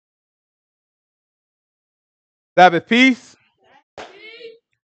Sabbath peace.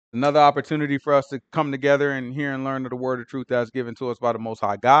 Another opportunity for us to come together and hear and learn of the word of truth that's given to us by the Most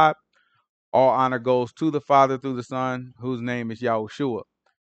High God. All honor goes to the Father through the Son, whose name is Yahushua.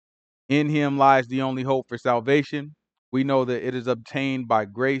 In him lies the only hope for salvation. We know that it is obtained by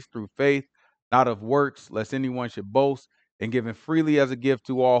grace through faith, not of works, lest anyone should boast, and given freely as a gift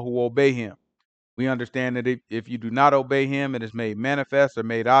to all who obey him. We understand that if you do not obey him, it is made manifest or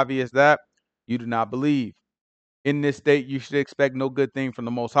made obvious that you do not believe. In this state, you should expect no good thing from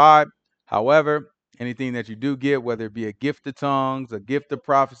the Most High. However, anything that you do get, whether it be a gift of tongues, a gift of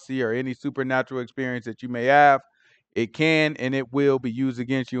prophecy, or any supernatural experience that you may have, it can and it will be used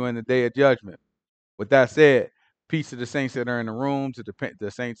against you in the day of judgment. With that said, peace to the saints that are in the room, to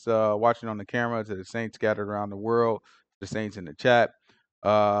the saints watching on the camera, to the saints scattered around the world, the saints in the chat.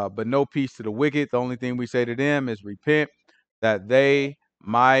 But no peace to the wicked. The only thing we say to them is repent that they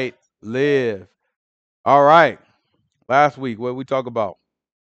might live. All right. Last week, what did we talk about?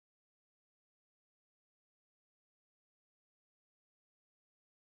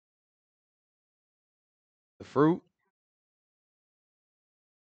 The fruit.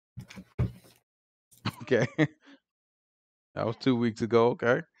 Okay. That was 2 weeks ago.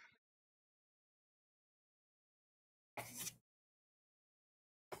 Okay.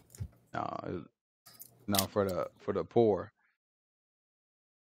 No, no, for the poor.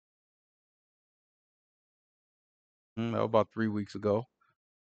 That was about 3 weeks ago.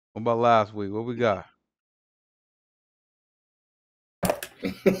 What about last week? What we got?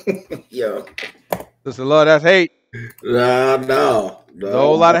 Yo. Sister Love, that's hate. No. There's a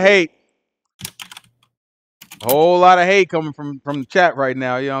whole lot of hate. A whole lot of hate coming from the chat right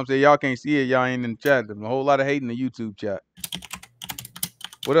now. You know what I'm saying? Y'all can't see it. Y'all ain't in the chat. There's a whole lot of hate in the YouTube chat.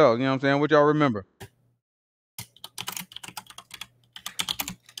 What else? You know what I'm saying? What y'all remember?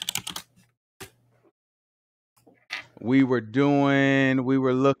 We were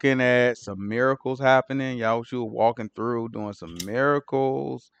looking at some miracles happening. Yahushua walking through doing some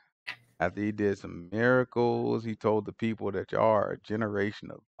miracles. After he did some miracles, he told the people that y'all are a generation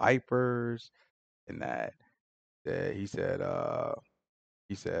of vipers, and that he said that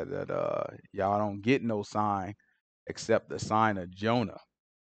y'all don't get no sign except the sign of Jonah.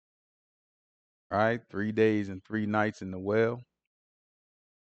 Right? 3 days and 3 nights in the well.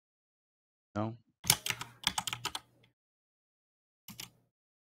 No.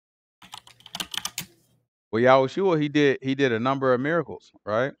 Well, Yahushua, he did a number of miracles,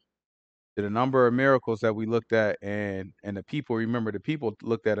 right? Did a number of miracles that we looked at, and the people, remember, the people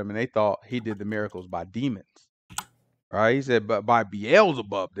looked at him and they thought he did the miracles by demons, right? He said, but by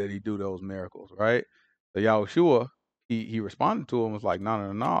Beelzebub did he do those miracles, right? So Yahushua, he responded to him, was like, no,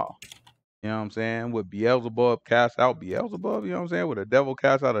 no, no. You know what I'm saying? Would Beelzebub cast out Beelzebub? You know what I'm saying? Would a devil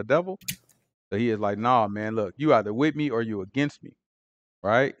cast out a devil? So he is like, nah, man, look, you either with me or you against me,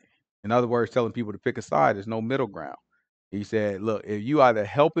 right? In other words, telling people to pick a side. There's no middle ground. He said, look, if you either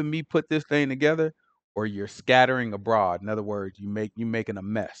helping me put this thing together or you're scattering abroad. In other words, you making a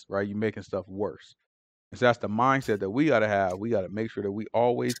mess, right? You making stuff worse. And so that's the mindset that we gotta have. We gotta make sure that we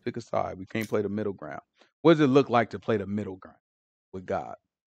always pick a side. We can't play the middle ground. What does it look like to play the middle ground with God?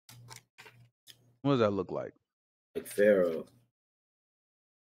 What does that look like? Like Pharaoh.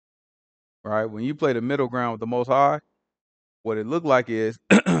 Right? When you play the middle ground with the Most High, what it looked like is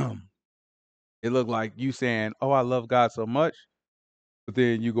it looked like you saying, "Oh, I love God so much," but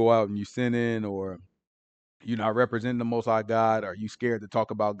then you go out and you sin in, or you're not representing the Most High God, or you scared to talk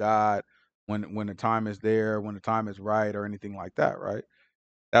about God when the time is there, when the time is right, or anything like that, right?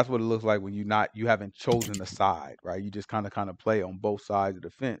 That's what it looks like when you haven't chosen a side, right? You just kind of play on both sides of the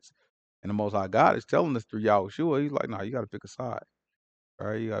fence. And the Most High God is telling us through Yahushua, he's like, no, you got to pick a side,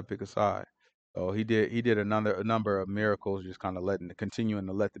 right? You got to pick a side. So he did a number of miracles, just kind of continuing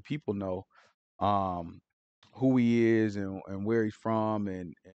to let the people know um, who he is and where he's from,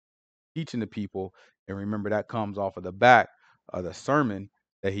 and teaching the people. And remember, that comes off of the back of the sermon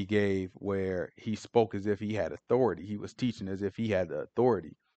that he gave, where he spoke as if he had authority. He was teaching as if he had the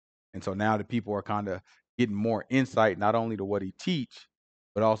authority. And so now the people are kind of getting more insight, not only to what he teach,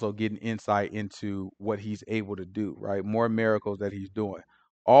 but also getting insight into what he's able to do, right? More miracles that he's doing.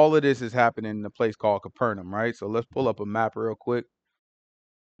 All of this is happening in a place called Capernaum, right? So let's pull up a map real quick.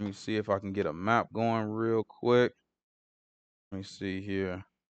 Let me see if I can get a map going real quick. Let me see here.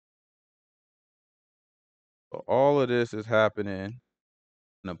 So all of this is happening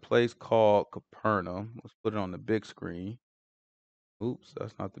in a place called Capernaum. Let's put it on the big screen. Oops,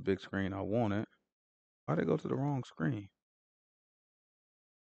 that's not the big screen I wanted. Why did it go to the wrong screen?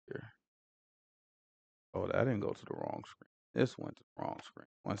 Here. Oh, that didn't go to the wrong screen. This went to the wrong screen.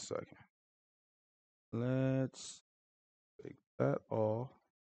 1 second. Let's take that off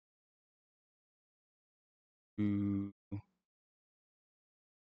to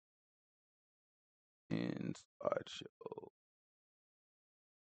in slideshow.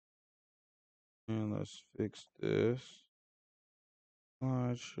 And let's fix this.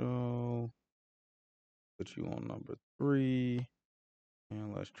 Slideshow. Put you on number 3.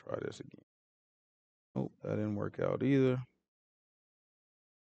 And let's try this again. Nope, that didn't work out either.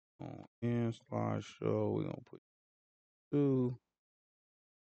 On in slideshow, we're gonna put 2.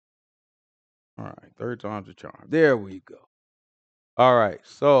 All right, third time's a charm. There we go. All right,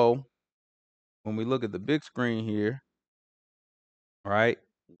 so when we look at the big screen here, all right,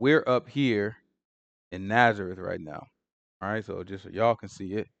 we're up here in Nazareth right now. All right, so just so y'all can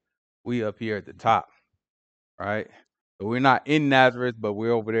see it, we up here at the top, right? So we're not in Nazareth, but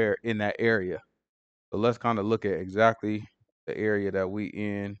we're over there in that area. So let's kind of look at exactly the area that we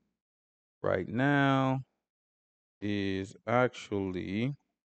in right now is actually,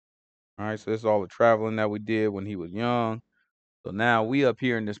 all right, so this is all the traveling that we did when he was young. So now we up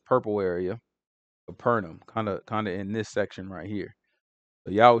here in this purple area, Capernaum, kind of in this section right here.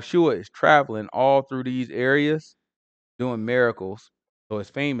 So Yahushua is traveling all through these areas, doing miracles. So his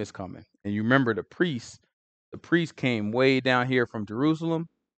fame is coming. And you remember the priests came way down here from Jerusalem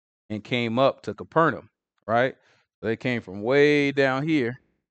and came up to Capernaum, right? So they came from way down here,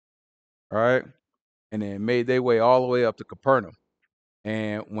 right? And then made their way all the way up to Capernaum.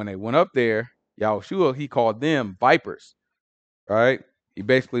 And when they went up there, Yahushua, he called them vipers, right? He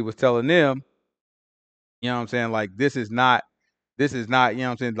basically was telling them, you know what I'm saying, like this is not, you know what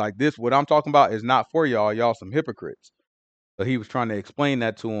I'm saying, like this, what I'm talking about is not for y'all. Y'all some hypocrites. So he was trying to explain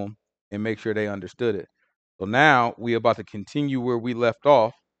that to them and make sure they understood it. So now we about to continue where we left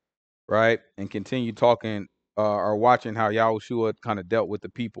off, right? And continue talking or watching how Yahushua kind of dealt with the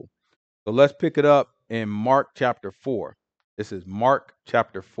people. So let's pick it up in Mark chapter 4. This is Mark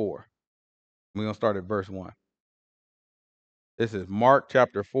chapter 4. We're going to start at verse 1. This is Mark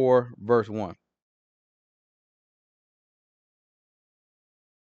chapter 4, verse 1.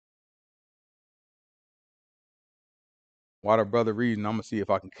 While the brother reading, I'm going to see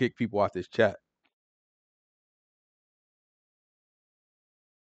if I can kick people out this chat.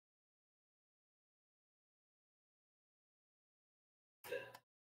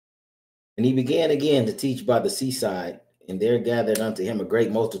 And he began again to teach by the seaside, and there gathered unto him a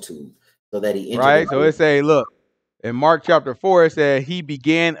great multitude, so that he entered Right? So into it say, look, in Mark chapter 4, it said he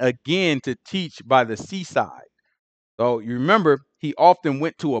began again to teach by the seaside. So you remember, he often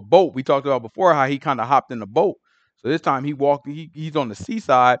went to a boat. We talked about before how he kind of hopped in the boat. So this time he's on the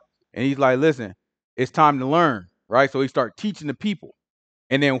seaside, and he's like, listen, it's time to learn, right? So he started teaching the people.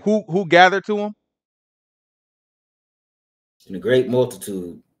 And then who gathered to him? in a great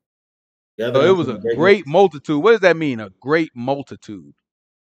multitude. So it was a great multitude. What does that mean? A great multitude.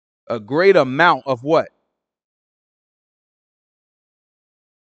 A great amount of what?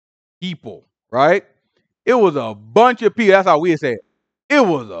 People, right? It was a bunch of people. That's how we say it. It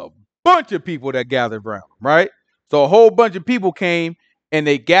was a bunch of people that gathered around, right? So a whole bunch of people came and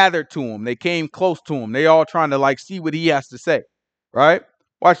they gathered to him. They came close to him. They all trying to like see what he has to say, right?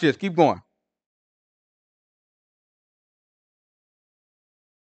 Watch this. Keep going.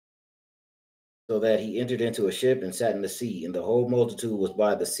 So that he entered into a ship and sat in the sea, and the whole multitude was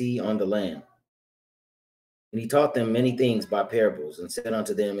by the sea on the land. And he taught them many things by parables, and said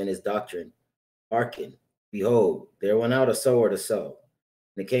unto them in his doctrine, Hearken, behold, there went out a sower to sow.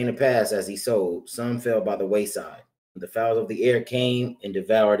 And it came to pass, as he sowed, some fell by the wayside, and the fowls of the air came and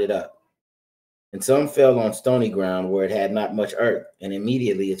devoured it up. And some fell on stony ground where it had not much earth, and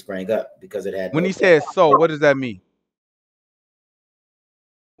immediately it sprang up, because it had When no he depth. says sow, what does that mean?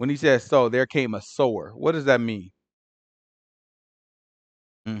 When he says sow, there came a sower. What does that mean?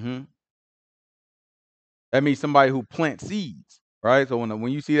 Mm-hmm. That means somebody who plants seeds, right? So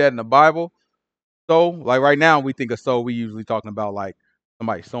when you see that in the Bible, sow, like right now we think of sow, we usually talking about like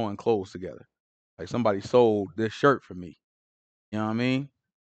somebody sewing clothes together. Like somebody sold this shirt for me. You know what I mean?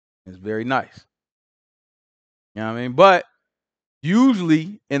 It's very nice. You know what I mean? But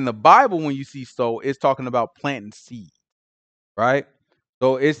usually in the Bible, when you see sow, it's talking about planting seeds, right?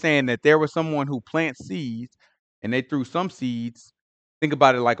 So it's saying that there was someone who plants seeds and they threw some seeds. Think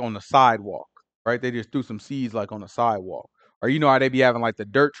about it like on the sidewalk, right? They just threw some seeds like on the sidewalk. Or you know how they be having like the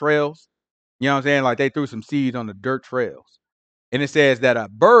dirt trails? You know what I'm saying? Like they threw some seeds on the dirt trails. And it says that a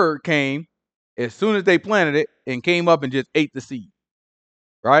bird came as soon as they planted it and came up and just ate the seed.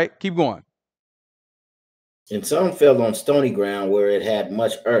 Right? Keep going. And some fell on stony ground where it had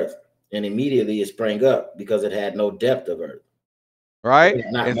much earth, and immediately it sprang up, because it had no depth of earth. Right?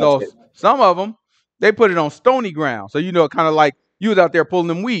 Not And much so earth. some of them, They put it on stony ground. So, kind of like you was out there pulling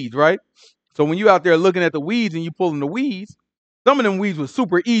them weeds, right? So when you out there looking at the weeds and you pulling the weeds, some of them weeds was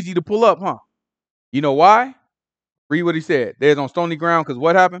super easy to pull up, huh? You know why? Read what he said. There's on stony ground because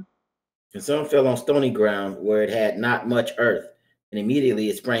what happened? And some fell on stony ground where it had not much earth, and immediately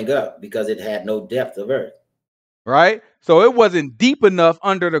it sprang up because it had no depth of earth. Right? So it wasn't deep enough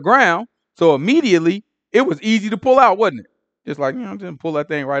under the ground. So immediately it was easy to pull out, wasn't it? Just like, just pull that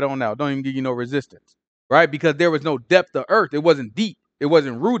thing right on out. Don't even give you no resistance. Right? Because there was no depth of earth. It wasn't deep. It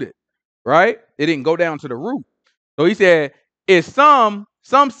wasn't rooted. Right? It didn't go down to the root. So he said, it's some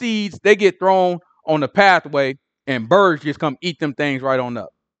seeds, they get thrown on the pathway and birds just come eat them things right on up.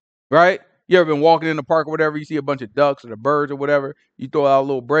 Right? You ever been walking in the park or whatever, you see a bunch of ducks or the birds or whatever, you throw out a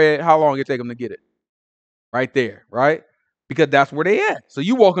little bread, how long it take them to get it? Right there, right? Because that's where they at. So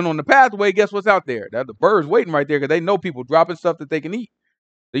you walking on the pathway, guess what's out there? That the birds waiting right there because they know people dropping stuff that they can eat.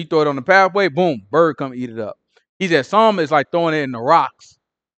 So you throw it on the pathway, boom, bird come eat it up. He said some is like throwing it in the rocks,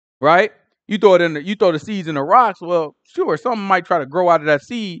 right? You throw the seeds in the rocks. Well, sure, something might try to grow out of that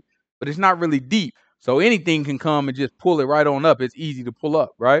seed, but it's not really deep. So anything can come and just pull it right on up. It's easy to pull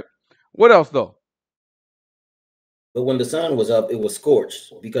up, right? What else though? But when the sun was up, it was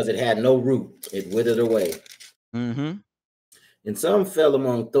scorched because it had no root. It withered away. Mm-hmm. And some fell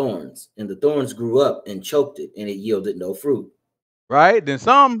among thorns, and the thorns grew up and choked it, and it yielded no fruit. Right? Then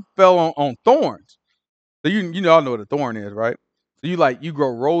some fell on thorns. So y'all know what a thorn is, right? So you grow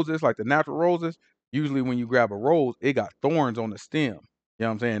roses, like the natural roses. Usually when you grab a rose, it got thorns on the stem. You know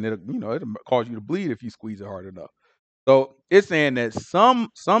what I'm saying? It'll cause you to bleed if you squeeze it hard enough. So it's saying that some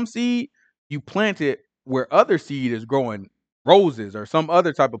seed you plant it where other seed is growing roses or some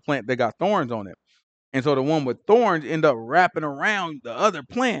other type of plant that got thorns on it. And so the one with thorns end up wrapping around the other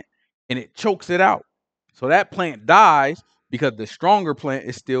plant and it chokes it out. So that plant dies because the stronger plant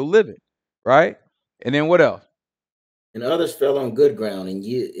is still living, right? And then what else? And others fell on good ground and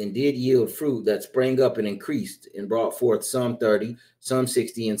did yield fruit that sprang up and increased and brought forth some 30, some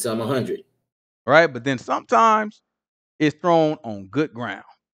 60, and some 100. Right? But then sometimes it's thrown on good ground.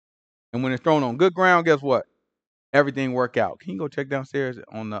 And when it's thrown on good ground, guess what? Everything work out. Can you go check downstairs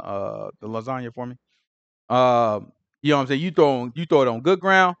on the lasagna for me? You know what I'm saying? You throw it on good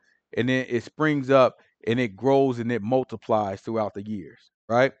ground and then it springs up and it grows and it multiplies throughout the years,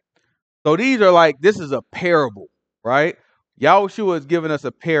 right? So this is a parable, right? Yahushua is giving us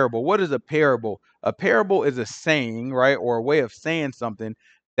a parable. What is a parable? A parable is a saying, right? Or a way of saying something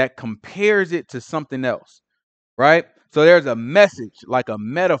that compares it to something else, right? So there's a message, like a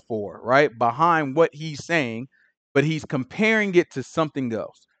metaphor, right, behind what he's saying, but he's comparing it to something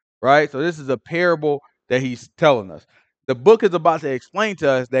else, right? So this is a parable that he's telling us. The book is about to explain to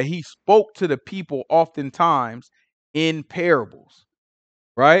us that he spoke to the people oftentimes in parables,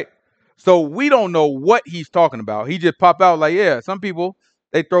 right? So we don't know what he's talking about. He just pop out like, yeah, some people,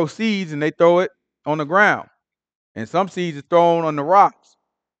 they throw seeds and they throw it on the ground. And some seeds are thrown on the rocks.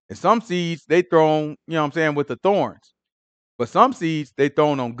 And some seeds, they thrown, with the thorns. But some seeds, they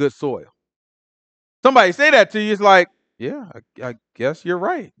thrown on good soil. Somebody say that to you, it's like, yeah, I guess you're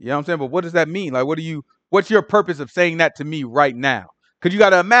right. You know what I'm saying? But what does that mean? Like, what's your purpose of saying that to me right now? Because you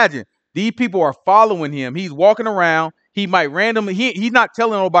got to imagine, these people are following him. He's walking around. He might randomly, he's not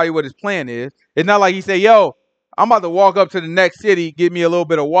telling nobody what his plan is. It's not like he say, yo, I'm about to walk up to the next city, give me a little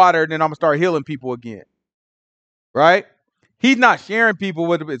bit of water, and then I'm going to start healing people again. Right? He's not sharing people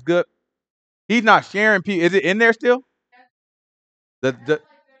with it's good. He's not sharing people. Is it in there still?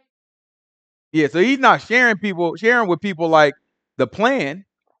 Yeah, so he's not sharing with people like the plan,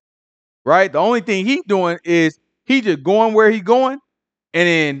 right? The only thing he's doing is he just going where he's going and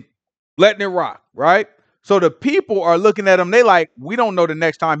then letting it rock, right? So the people are looking at him, they like, we don't know the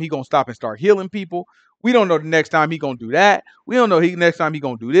next time he gonna stop and start healing people. We don't know the next time he gonna do that. We don't know next time he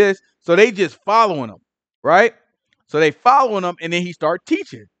gonna do this. So they just following him, right? So they following him and then he start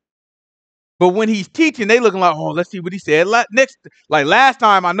teaching. But when he's teaching, they looking like, oh, let's see what he said. Last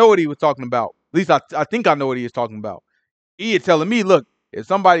time, I know what he was talking about. At least I think I know what he is talking about. He is telling me, look, if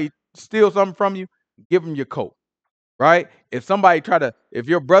somebody steals something from you, give him your coat, right? If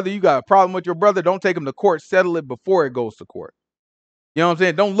your brother, you got a problem with your brother, don't take him to court. Settle it before it goes to court. You know what I'm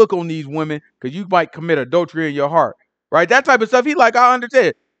saying? Don't look on these women because you might commit adultery in your heart, right? That type of stuff. I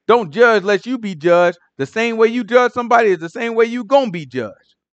understand. Don't judge lest you be judged. The same way you judge somebody is the same way you gonna be judged.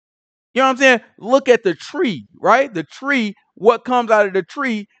 You know what I'm saying? Look at the tree, right? The tree, what comes out of the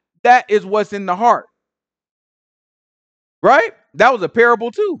tree, that is what's in the heart. Right? That was a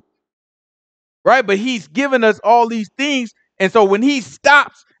parable too. Right? But he's given us all these things. And so when he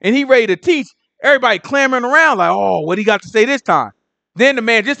stops and he ready to teach, everybody clamoring around like, oh, what he got to say this time? Then the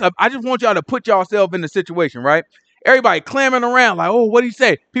man I just want y'all to put yourself in the situation, right? Everybody clamoring around like, oh, what'd he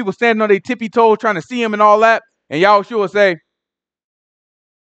say? People standing on their tippy toes trying to see him and all that. And Yahushua will say,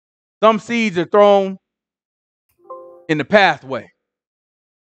 some seeds are thrown in the pathway.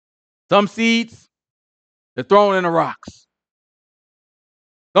 Some seeds are thrown in the rocks.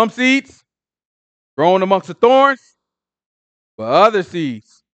 Some seeds thrown amongst the thorns, but other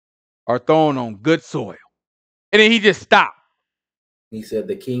seeds are thrown on good soil. And then he just stopped. He said,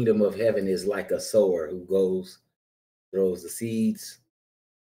 the kingdom of heaven is like a sower who goes, throws the seeds.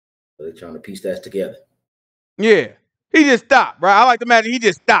 So they're trying to piece that together. Yeah. He just stopped, right? I like to imagine he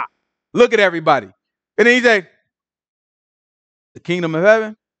just stopped. Look at everybody. And then he said, the kingdom of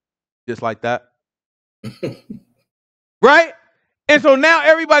heaven, just like that. Right? And so now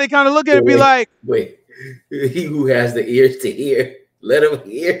everybody kind of look at it and be like, wait, he who has the ears to hear, let him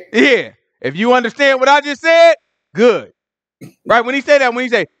hear. Yeah. If you understand what I just said, good. Right? When he say that, when he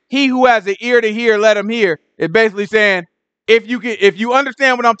say, he who has an ear to hear, let him hear, it's basically saying, if you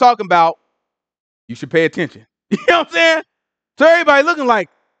understand what I'm talking about, you should pay attention. You know what I'm saying? So everybody looking like,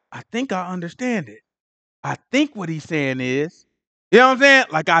 I think I understand it. I think what he's saying is, you know what I'm saying?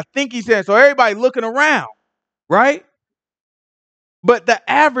 Like, I think he's saying, so everybody looking around, right? But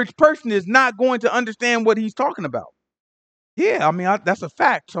the average person is not going to understand what he's talking about. Yeah, I mean, that's a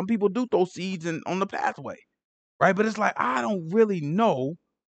fact. Some people do throw seeds on the pathway, right? But it's like, I don't really know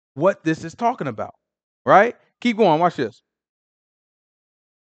what this is talking about, right? Keep going. Watch this.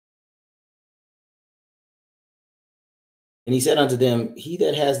 And he said unto them, he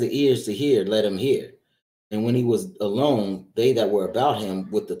that has the ears to hear, let him hear. And when he was alone, they that were about him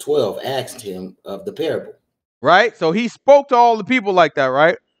with the 12 asked him of the parable. Right? So he spoke to all the people like that,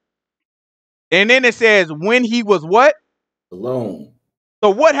 right? And then it says, when he was what? Alone.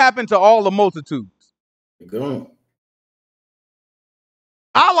 So what happened to all the multitudes? Gone.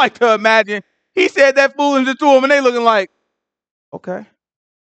 I like to imagine he said that foolishness to them and they looking like, okay.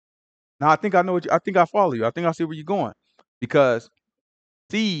 Now I think I know I think I follow you. I think I see where you're going. Because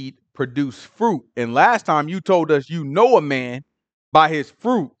seed produce fruit. And last time you told us you know a man by his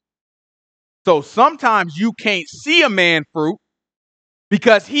fruit. So sometimes you can't see a man fruit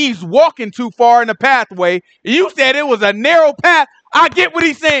because he's walking too far in the pathway. You said it was a narrow path. I get what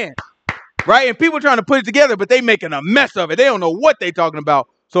he's saying, right? And people trying to put it together, but they making a mess of it. They don't know what they talking about.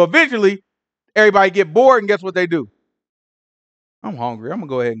 So eventually, everybody get bored, and guess what they do? I'm hungry. I'm going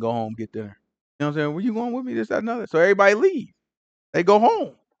to go ahead and go home and get dinner. You know what I'm saying? Where you going with me? This, that, another. So everybody leave. They go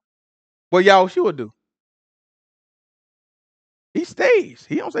home. What Yahushua do? He stays.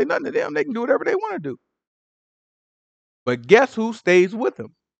 He don't say nothing to them. They can do whatever they want to do. But guess who stays with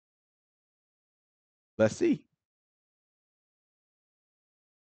him? Let's see.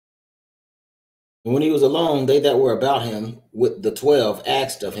 And when he was alone, they that were about him with the 12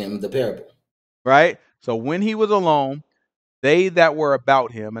 asked of him the parable. Right? So when he was alone, they that were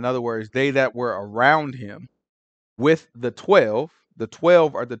about him, in other words, they that were around him with the 12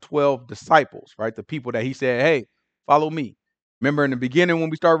 are the 12 disciples, right? The people that he said, hey, follow me. Remember in the beginning when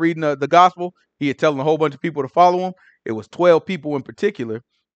we start reading the gospel, he had telling a whole bunch of people to follow him. It was 12 people in particular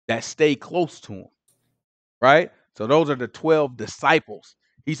that stayed close to him, right? So those are the 12 disciples.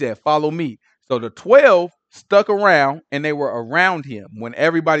 He said, follow me. So the 12 stuck around and they were around him when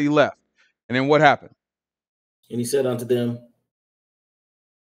everybody left. And then what happened? And he said unto them,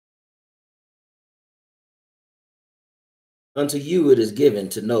 unto you it is given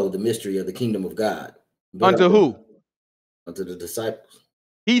to know the mystery of the kingdom of God. But Unto who? Unto the disciples.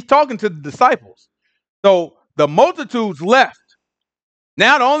 He's talking to the disciples. So the multitudes left.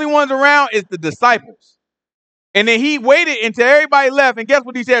 Now the only ones around is the disciples. And then he waited until everybody left. And guess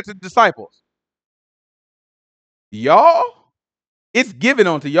what he said to the disciples? Y'all, it's given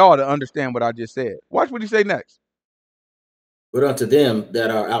unto y'all to understand what I just said. Watch what he say next. But unto them that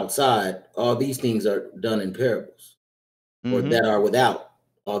are outside, all these things are done in parables. Or that are without,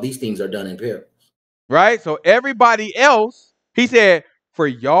 all these things are done in parables. Right? So everybody else, he said, for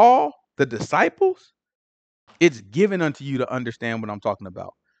y'all, the disciples, it's given unto you to understand what I'm talking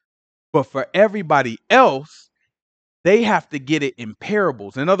about. But for everybody else, they have to get it in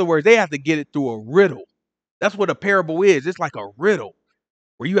parables. In other words, they have to get it through a riddle. That's what a parable is. It's like a riddle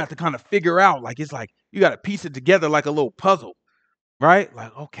where you have to kind of figure out, like, it's like you got to piece it together like a little puzzle, right?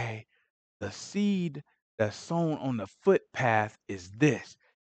 Like, okay, the seed that's sown on the footpath is this.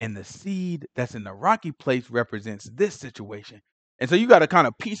 And the seed that's in the rocky place represents this situation. And so you got to kind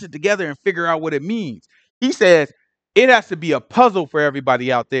of piece it together and figure out what it means. He says it has to be a puzzle for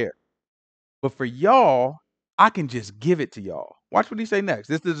everybody out there. But for y'all, I can just give it to y'all. Watch what he say next.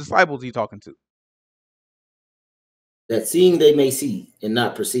 This is the disciples he's talking to. that seeing they may see and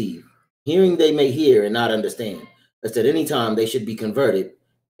not perceive, hearing they may hear and not understand, lest at any time they should be converted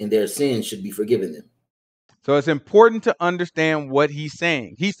and their sins should be forgiven them. So it's important to understand what he's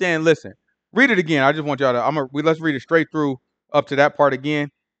saying. He's saying, listen, read it again. I just want y'all to, let's read it straight through up to that part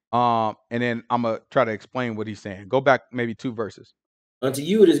again. And then I'm going to try to explain what he's saying. Go back maybe 2 verses. Unto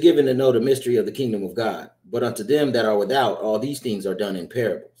you it is given to know the mystery of the kingdom of God, but unto them that are without, all these things are done in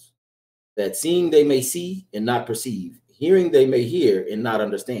parables, that seeing they may see and not perceive, hearing they may hear and not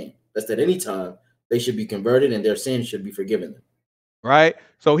understand, lest at any time they should be converted and their sins should be forgiven them. Right?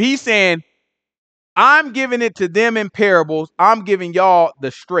 So he's saying, I'm giving it to them in parables. I'm giving y'all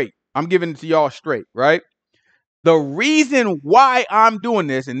the straight. I'm giving it to y'all straight, right? The reason why I'm doing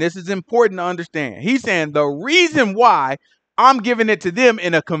this, and this is important to understand, he's saying the reason why I'm giving it to them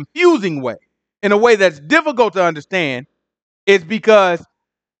in a confusing way, in a way that's difficult to understand, is because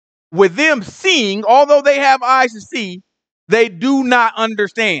with them seeing, although they have eyes to see, they do not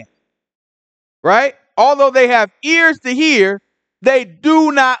understand, right? Although they have ears to hear, they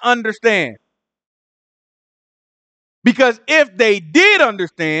do not understand. Because if they did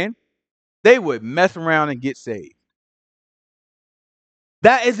understand, they would mess around and get saved.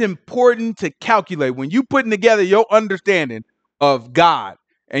 That is important to calculate. When you putting together your understanding of God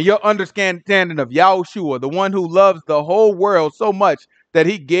and your understanding of Yahushua, the one who loves the whole world so much that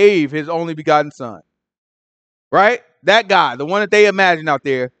he gave his only begotten son, right? That guy, the one that they imagine out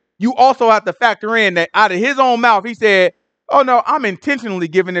there, you also have to factor in that out of his own mouth, he said, oh no, I'm intentionally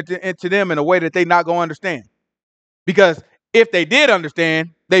giving it to them in a way that they not going to understand. Because if they did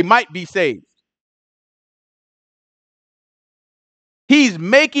understand, they might be saved. He's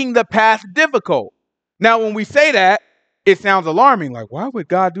making the path difficult. Now, when we say that, it sounds alarming. Like, why would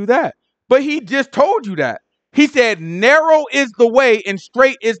God do that? But he just told you that. He said, narrow is the way and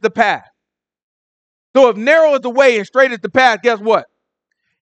straight is the path. So if narrow is the way and straight is the path, guess what?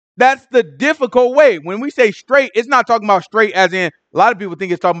 That's the difficult way. When we say straight, it's not talking about straight as in, a lot of people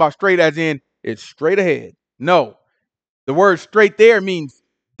think it's talking about straight as in it's straight ahead. No, the word straight there means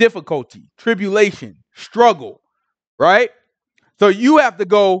difficulty, tribulation, struggle, right? So you have to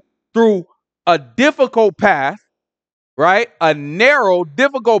go through a difficult path, right? A narrow,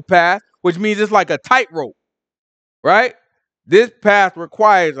 difficult path, which means it's like a tightrope, right? This path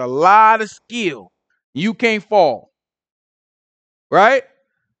requires a lot of skill. You can't fall, right?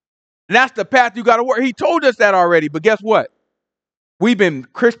 And that's the path you got to work. He told us that already, but guess what? We've been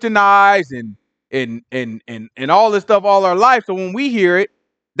Christianized and all this stuff all our life. So when we hear it,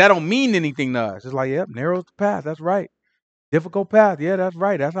 that don't mean anything to us. It's like, yep, narrow's the path. That's right. Difficult path. Yeah, that's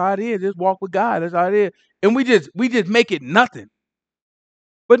right. That's how it is. Just walk with God. That's how it is. And we just make it nothing.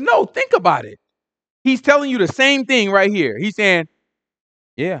 But no, think about it. He's telling you the same thing right here. He's saying,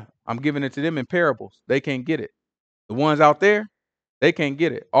 yeah, I'm giving it to them in parables. They can't get it. The ones out there, they can't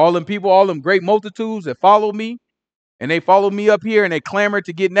get it. All them people, all them great multitudes that follow me, and they follow me up here and they clamor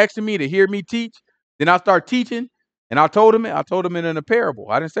to get next to me to hear me teach. Then I start teaching, and I told them it in a parable.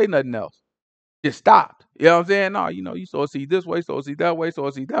 I didn't say nothing else. Just stopped. You know what I'm saying? No, you sow a seed this way, sow a seed that way, sow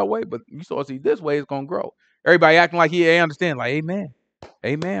a seed that way, but you sow a seed this way, it's gonna grow. Everybody acting like he ain't understand, like, amen.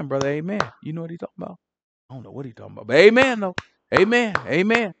 Amen, brother, amen. You know what he's talking about? I don't know what he's talking about, but amen though. Amen.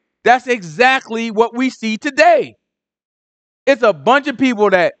 Amen. That's exactly what we see today. It's a bunch of people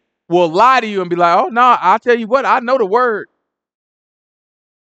that will lie to you and be like, oh no, I'll tell you what, I know the word.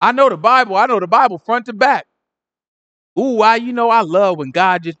 I know the Bible front to back. Ooh, I love when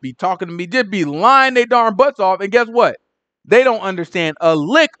God just be talking to me, just be lying their darn butts off. And guess what? They don't understand a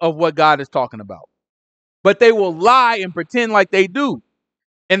lick of what God is talking about. But they will lie and pretend like they do.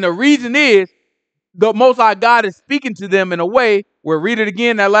 And the reason is the Most High God is speaking to them in a way where, read it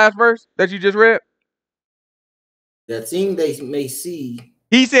again, that last verse that you just read. That seeing they may see.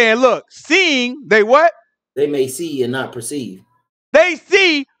 He's saying, look, seeing, they what? They may see and not perceive. They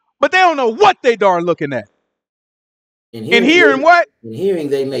see, but they don't know what they darn looking at. And hearing what? In hearing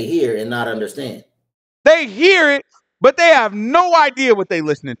they may hear and not understand. They hear it, but they have no idea what they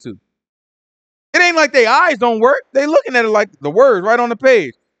listening to. It ain't like their eyes don't work. They looking at it like the words right on the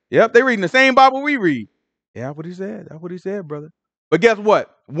page. Yep, they reading the same Bible we read. Yeah, that's what he said. That's what he said, brother. But guess what?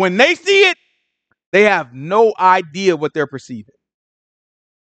 When they see it, they have no idea what they're perceiving.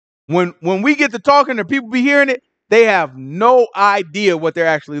 When we get to talking and people be hearing it, they have no idea what they're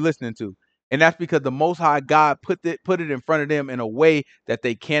actually listening to. And that's because the Most High God put it in front of them in a way that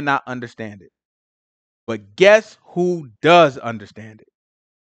they cannot understand it. But guess who does understand it?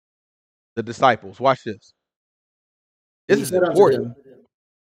 The disciples. Watch this. This is important.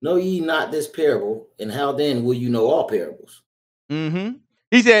 Know ye not this parable, and how then will you know all parables?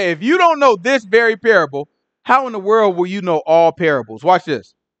 He said, if you don't know this very parable, How in the world will you know all parables? Watch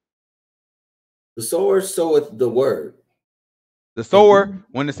this. The sower soweth the word. The And sower,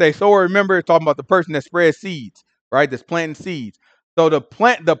 when they say sower, remember it's talking about the person that spreads seeds, right? That's planting seeds. So the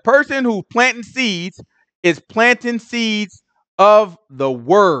person who's planting seeds is planting seeds of the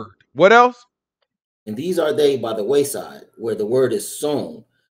word. What else? And these are they by the wayside, where the word is sown.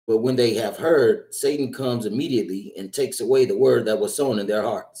 But when they have heard, Satan comes immediately and takes away the word that was sown in their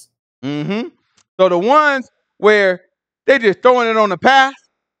hearts. Mm-hmm. So the ones where they're just throwing it on the path,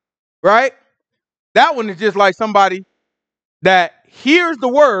 right? That one is just like somebody that hears the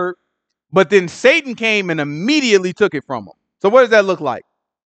word, but then Satan came and immediately took it from them. So what does that look like?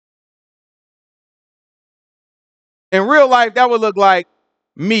 In real life, that would look like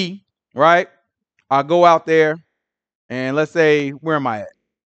me, right? I go out there and let's say, where am I at?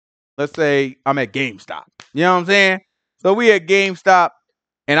 Let's say I'm at GameStop. You know what I'm saying? So we at GameStop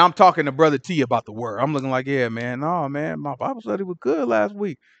and I'm talking to Brother T about the word. I'm looking like, yeah, man, no, man, my Bible study was good last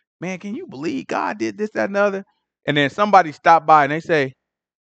week. Man, can you believe God did this, that, and the other? And then somebody stopped by and they say,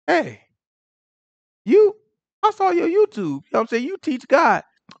 hey, I saw your YouTube. You know what I'm saying? You teach God.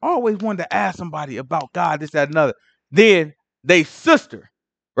 I always wanted to ask somebody about God, this, that, and another. Then they sister,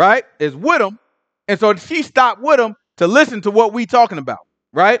 right, is with them. And so she stopped with them to listen to what we talking about,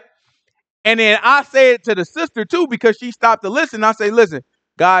 right? And then I say it to the sister too, because she stopped to listen. I say, listen,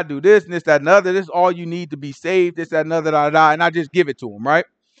 God do this and this, that, and other. This is all you need to be saved, this, that, and other, da, da, and I just give it to him, right?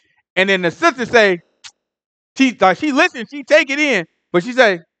 And then the sister say, she listen, she take it in, but she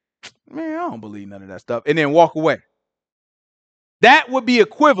say, man, I don't believe none of that stuff, and then walk away. That would be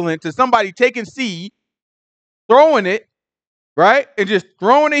equivalent to somebody taking seed, throwing it, right, and just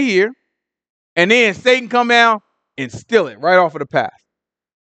throwing it here, and then Satan come down and steal it right off of the path.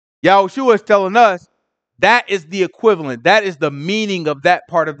 Yahushua is telling us that is the equivalent. That is the meaning of that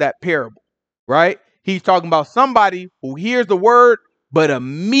part of that parable, right? He's talking about somebody who hears the word, but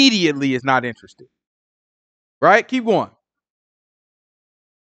immediately is not interested, right? Keep going.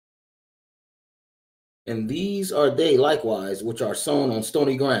 And these are they likewise which are sown on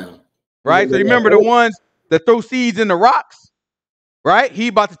stony ground. Right? So you remember the ones that throw seeds in the rocks, right? He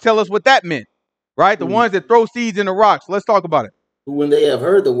about to tell us what that meant, right? The ones that throw seeds in the rocks. Let's talk about it. Who, when they have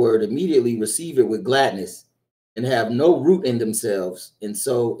heard the word, immediately receive it with gladness and have no root in themselves, and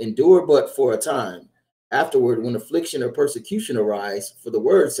so endure but for a time. Afterward, when affliction or persecution arise for the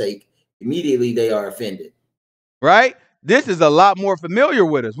word's sake, immediately they are offended. Right? This is a lot more familiar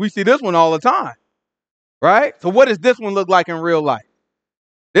with us. We see this one all the time, right? So what does this one look like in real life?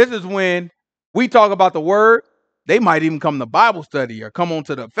 This is when we talk about the word. They might even come to Bible study or come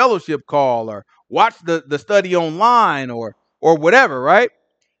onto the fellowship call or watch the study online or whatever, right?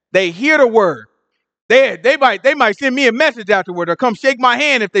 They hear the word. They might send me a message afterward or come shake my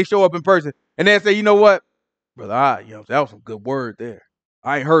hand if they show up in person. And they say, you know what, brother, that was some good word there.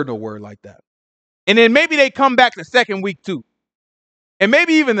 I ain't heard no word like that. And then maybe they come back the second week too. And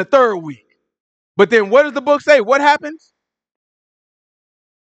maybe even the third week. But then what does the book say? What happens?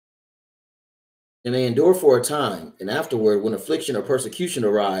 And they endure for a time, and afterward, when affliction or persecution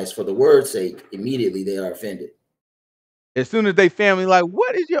arise for the word's sake, immediately they are offended. As soon as they family like,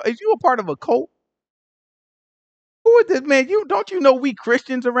 what is you a part of a cult? Who is this man? Don't you know we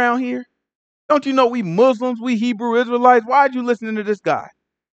Christians around here? Don't you know we Muslims, we Hebrew Israelites? Why are you listening to this guy?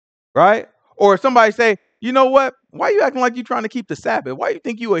 Right? Or somebody say, you know what? Why are you acting like you're trying to keep the Sabbath? Why do you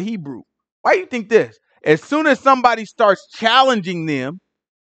think you a Hebrew? Why do you think this? As soon as somebody starts challenging them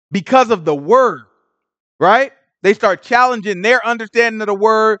because of the word, right? They start challenging their understanding of the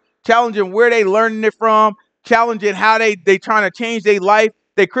word, challenging where they learning it from, challenging how they trying to change their life.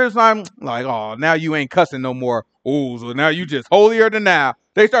 They criticize them like, oh, now you ain't cussing no more. Oh, so now you just holier than thou.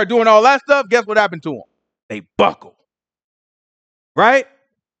 They start doing all that stuff. Guess what happened to them? They buckle, right?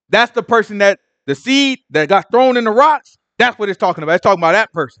 That's the person that the seed that got thrown in the rocks. That's what it's talking about. It's talking about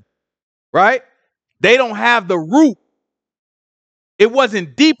that person, right? They don't have the root. It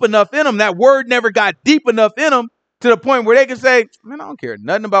wasn't deep enough in them. That word never got deep enough in them to the point where they can say, man, I don't care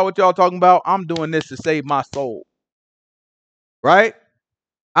nothing about what y'all talking about. I'm doing this to save my soul. Right?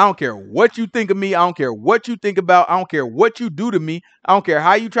 I don't care what you think of me. I don't care what you think about. I don't care what you do to me. I don't care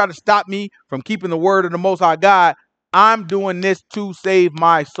how you try to stop me from keeping the word of the Most High God. I'm doing this to save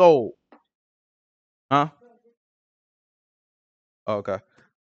my soul. Huh? Okay.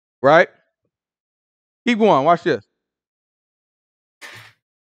 Right? Keep going. Watch this.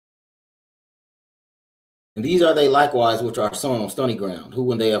 And these are they likewise which are sown on stony ground, who,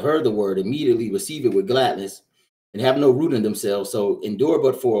 when they have heard the word, immediately receive it with gladness and have no root in themselves, so endure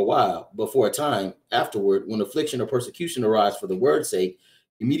but for a while, but for a time. Afterward, when affliction or persecution arise for the word's sake,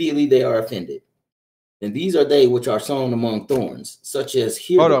 immediately they are offended. And these are they which are sown among thorns, such as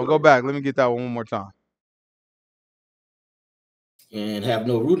hear Hold the on, go word back. Let me get that one more time. and have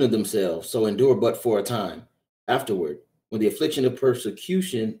no root in themselves, so endure but for a time. Afterward, when the affliction of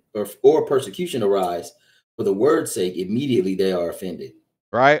persecution or persecution arise for the word's sake, immediately they are offended.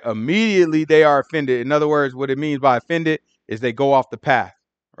 Right? Immediately they are offended. In other words, what it means by offended is they go off the path,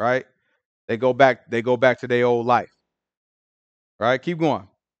 right? They go back to their old life. Right? Keep going.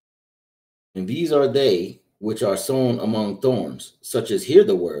 And these are they which are sown among thorns, such as hear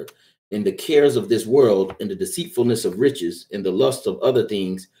the word, and the cares of this world, and the deceitfulness of riches, and the lust of other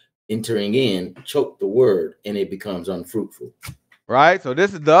things entering in, choke the word, and it becomes unfruitful. Right? So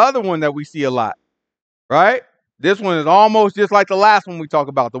this is the other one that we see a lot. Right? This one is almost just like the last one we talked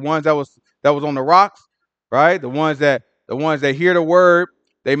about, the ones that was on the rocks, right? The ones that hear the word,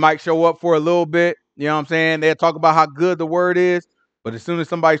 they might show up for a little bit, you know what I'm saying? They'll talk about how good the word is, but as soon as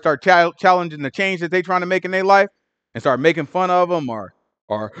somebody start challenging the change that they're trying to make in their life and start making fun of them or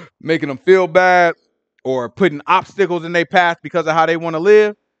making them feel bad or putting obstacles in their path because of how they want to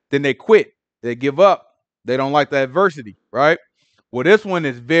live, then they quit. They give up. They don't like the adversity, right? Well, this one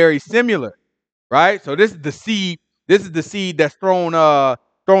is very similar, right? So this is the seed. This is the seed that's thrown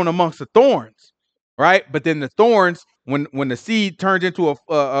amongst the thorns, right? But then the thorns, when the seed turns into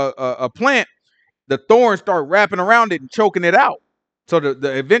a plant, the thorns start wrapping around it and choking it out. So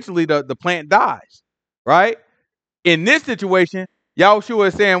eventually the plant dies, right? In this situation, Yahushua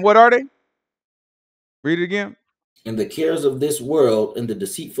is saying, what are they? Read it again. And the cares of this world, and the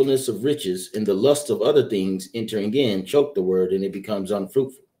deceitfulness of riches, and the lust of other things entering in, choke the word, and it becomes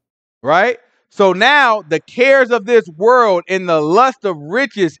unfruitful. Right? So now the cares of this world and the lust of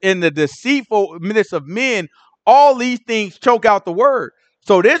riches and the deceitfulness of men, all these things choke out the word.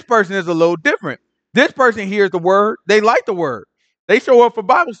 So this person is a little different. This person hears the word, they like the word. They show up for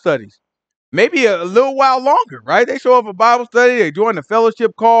Bible studies. Maybe a little while longer, right? They show up for Bible study, they join the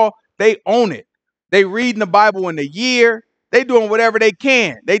fellowship call, they own it. They reading the Bible in a year. They doing whatever they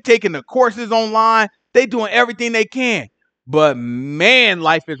can. They taking the courses online. They doing everything they can. But man,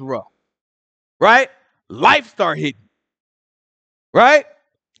 life is rough, right? Life start hitting, right?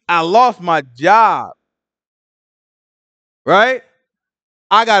 I lost my job, right?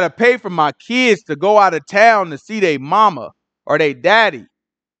 I got to pay for my kids to go out of town to see their mama or their daddy,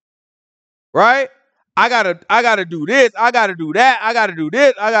 right? I gotta do this, I gotta do that, I gotta do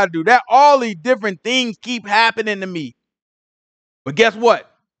this, I gotta do that. All these different things keep happening to me. But guess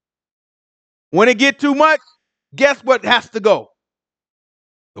what? When it get too much, guess what has to go?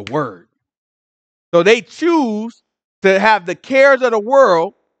 The word. So they choose to have the cares of the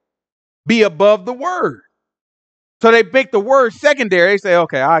world be above the word. So they make the word secondary. They say,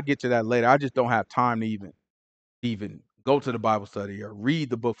 okay, I'll get to that later. I just don't have time to even go to the Bible study or read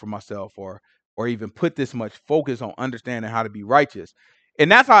the book for myself or even put this much focus on understanding how to be righteous.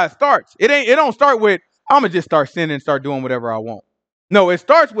 And that's how it starts. It don't start with I'm gonna just start sinning and start doing whatever I want. No, it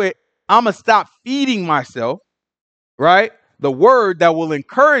starts with I'm gonna stop feeding myself, right? The word that will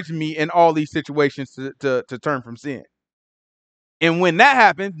encourage me in all these situations to turn from sin. And when that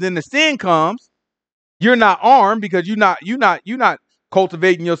happens, then the sin comes. You're not armed because you're not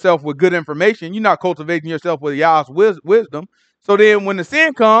cultivating yourself with good information. You're not cultivating yourself with Yah's wisdom. So then when the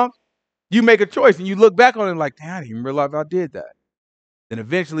sin comes, you make a choice and you look back on it like, damn, I didn't even realize I did that. Then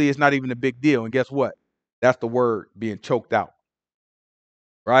eventually it's not even a big deal. And guess what? That's the word being choked out,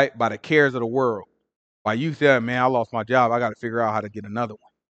 right? By the cares of the world. By you saying, man, I lost my job. I got to figure out how to get another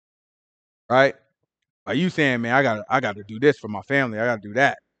one, right? By you saying, man, I gotta do this for my family. I gotta do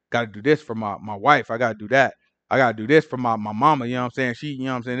that. Gotta do this for my wife. I gotta do that. I gotta do this for my mama. You know what I'm saying? She, you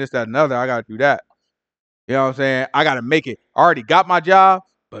know what I'm saying? This, that, another. I gotta do that. You know what I'm saying? I gotta make it. I already got my job,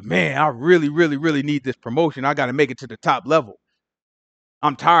 but man, I really, really, really need this promotion. I gotta make it to the top level.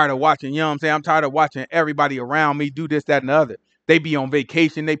 I'm tired of watching, you know what I'm saying? I'm tired of watching everybody around me do this, that, and the other. They be on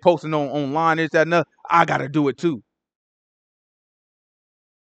vacation, they posting online, this, that, and the other. I gotta do it too.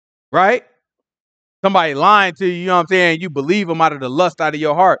 Right? Somebody lying to you, you know what I'm saying? You believe them out of the lust out of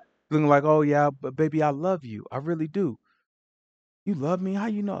your heart. Looking like, oh yeah, but baby, I love you. I really do. You love me? How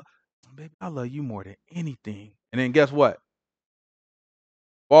you know? Baby, I love you more than anything. And then guess what?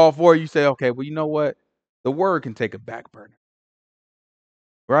 Fall for it, you say, okay, well, you know what? The word can take a back burner,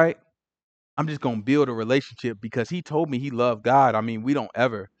 right? I'm just gonna build a relationship because he told me he loved God. I mean, we don't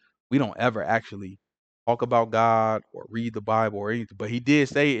ever actually talk about God or read the Bible or anything, but he did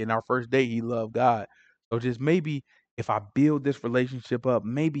say in our first date he loved God. So just maybe if I build this relationship up,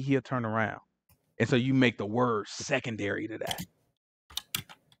 maybe he'll turn around. And so you make the word secondary to that,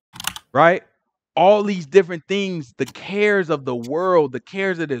 right? all these different things, the cares of the world, the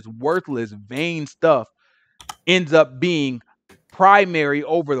cares of this worthless, vain stuff ends up being primary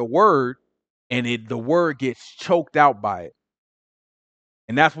over the word, and the word gets choked out by it.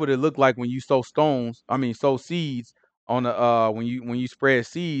 And that's what it looked like when you sow seeds on the when you spread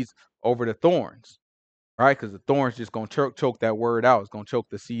seeds over the thorns, right? Because the thorns just gonna choke that word out. It's gonna choke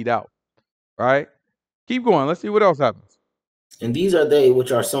the seed out, right? Keep going. Let's see what else happens. And these are they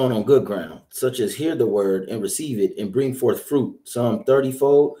which are sown on good ground, such as hear the word and receive it and bring forth fruit, some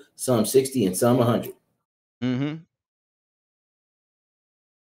 30-fold, some 60, and some 100. Mm-hmm.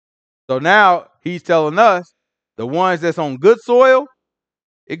 So now he's telling us the ones that's on good soil,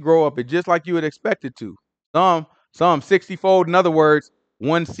 it grow up just like you would expect it to. Some 60-fold. In other words,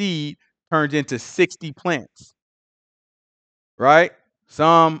 one seed turns into 60 plants, right?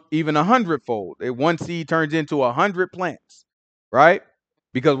 Some even 100-fold. One seed turns into 100 plants, right?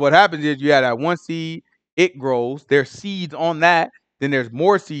 Because what happens is you have that one seed, it grows. There's seeds on that. Then there's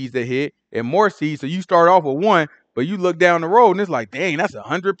more seeds that hit and more seeds. So you start off with one, but you look down the road and it's like, dang, that's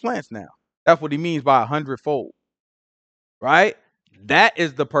 100 plants now. That's what he means by 100-fold, right? That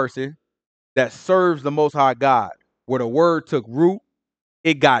is the person that serves the Most High God, where the word took root,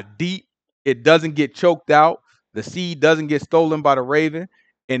 it got deep, it doesn't get choked out, the seed doesn't get stolen by the raven,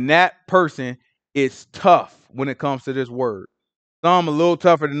 and that person is tough when it comes to this word. Some a little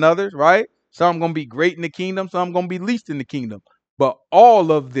tougher than others, right? Some gonna be great in the kingdom, some gonna be least in the kingdom, but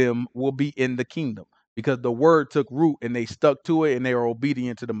all of them will be in the kingdom because the word took root and they stuck to it and they are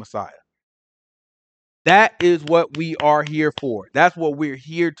obedient to the Messiah. That is what we are here for. That's what we're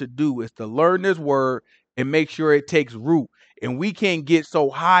here to do, is to learn this word and make sure it takes root. And we can't get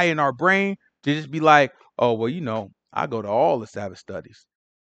so high in our brain to just be like, oh, well, I go to all the Sabbath studies,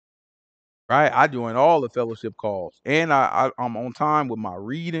 right? I join all the fellowship calls, and I'm on time with my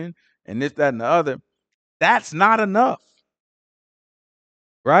reading and this, that, and the other. That's not enough,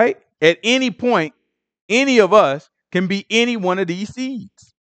 right? At any point, any of us can be any one of these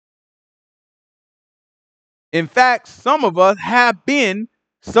seeds. In fact, some of us have been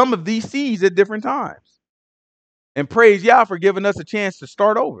some of these seeds at different times. And praise Yah for giving us a chance to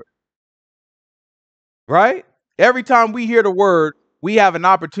start over. Right? Every time we hear the word, we have an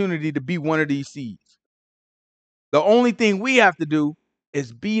opportunity to be one of these seeds. The only thing we have to do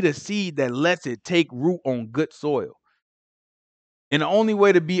is be the seed that lets it take root on good soil. And the only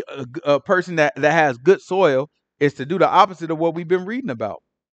way to be a person that has good soil is to do the opposite of what we've been reading about.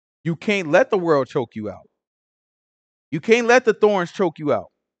 You can't let the world choke you out. You can't let the thorns choke you out.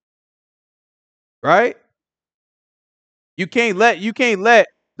 Right? You can't let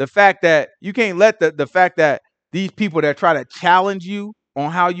the fact that the fact that these people that try to challenge you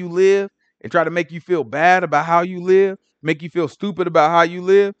on how you live and try to make you feel bad about how you live, make you feel stupid about how you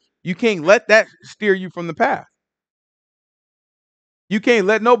live, you can't let that steer you from the path. You can't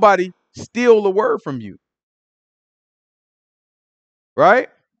let nobody steal the word from you. Right?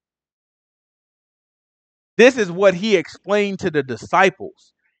 This is what he explained to the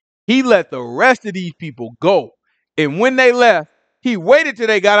disciples. He let the rest of these people go. And when they left, he waited till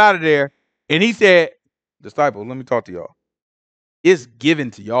they got out of there and he said, disciples, let me talk to y'all. It's given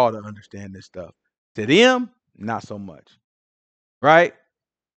to y'all to understand this stuff. To them, not so much. Right?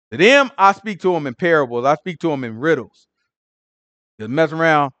 To them, I speak to them in parables. I speak to them in riddles. Just mess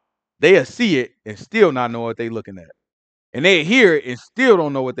around, they'll see it and still not know what they're looking at. And they hear it and still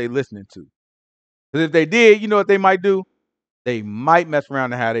don't know what they're listening to. Because if they did, you know what they might do? They might mess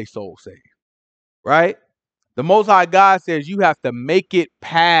around and have their soul saved. Right? The Most High God says you have to make it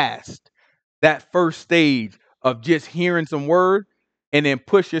past that first stage of just hearing some word and then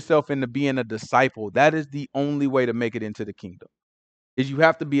push yourself into being a disciple. That is the only way to make it into the kingdom, is you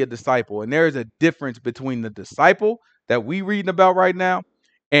have to be a disciple. And there is a difference between the disciple that we reading about right now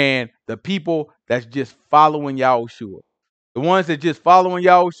and the people that's just following Yahushua. The ones that just following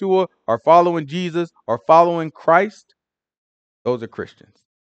Yahushua or following Jesus or following Christ, those are Christians.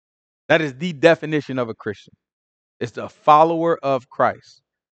 That is the definition of a Christian. It's a follower of Christ.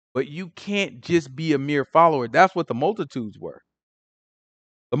 But you can't just be a mere follower. That's what the multitudes were.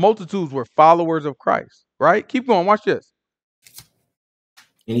 The multitudes were followers of Christ, right? Keep going. Watch this.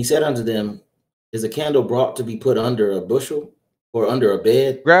 And he said unto them, is a candle brought to be put under a bushel or under a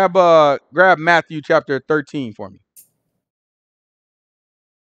bed? Grab Matthew chapter 13 for me.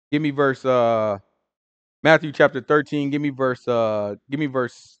 Give me verse Matthew chapter 13. Give me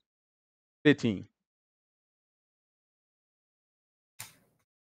verse 15.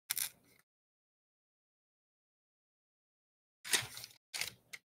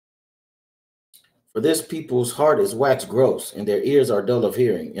 For this people's heart is waxed gross, and their ears are dull of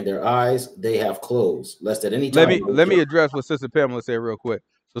hearing, and their eyes they have closed, lest at any Let time me they let me should. address what Sister Pamela said real quick.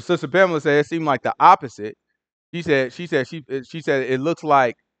 So Sister Pamela said it seemed like the opposite. She said it looks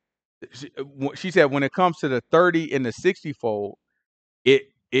like she said when it comes to the 30 and the 60 fold,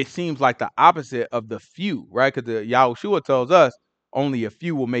 it seems like the opposite of the few, right? Because the Yahushua tells us only a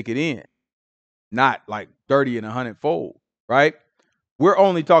few will make it in, not like 30 and 100 fold, right? We're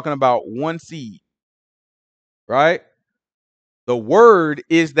only talking about one seed, right? The word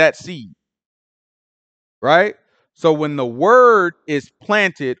is that seed, right? So when the word is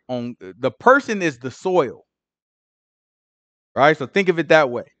planted on the person is the soil, right? So think of it that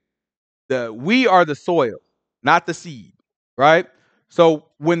way. We are the soil, not the seed, right? So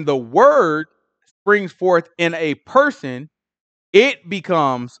when the word springs forth in a person, it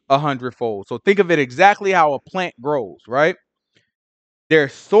becomes 100-fold. So think of it exactly how a plant grows, right?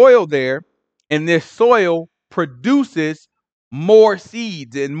 There's soil there, and this soil produces more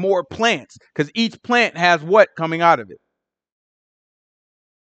seeds and more plants because each plant has what coming out of it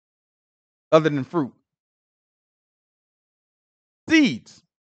other than fruit? Seeds,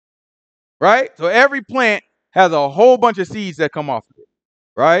 right? So every plant has a whole bunch of seeds that come off of it,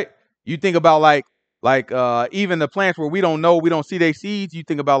 right? You think about like even the plants where we don't know, we don't see their seeds. You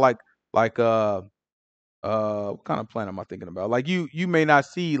think about like what kind of plant am I thinking about? Like you may not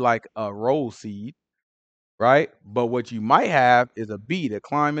see like a rose seed, right? But what you might have is a bee that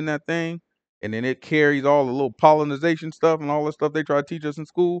climb in that thing, and then it carries all the little pollination stuff and all the stuff they try to teach us in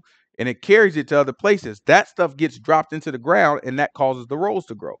school, and it carries it to other places. That stuff gets dropped into the ground, and that causes the rose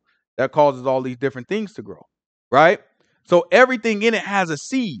to grow. That causes all these different things to grow, right? So everything in it has a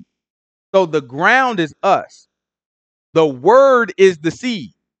seed. So the ground is us. The word is the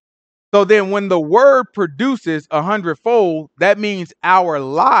seed. So then when the word produces 100-fold, that means our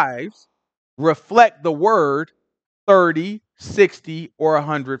lives reflect the word 30, 60, or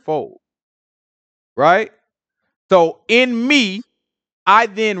 100-fold, right? So in me, I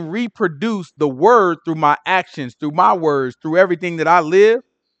then reproduce the word through my actions, through my words, through everything that I live.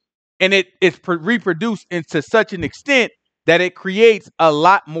 And it's reproduced into such an extent that it creates a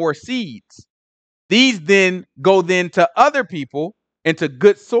lot more seeds. These then go then to other people into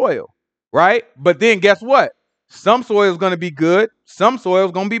good soil, right? But then guess what? Some soil is going to be good. Some soil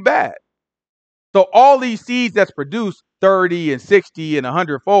is going to be bad. So all these seeds that's produced 30 and 60 and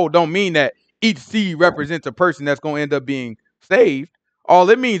 100-fold don't mean that each seed represents a person that's going to end up being saved. All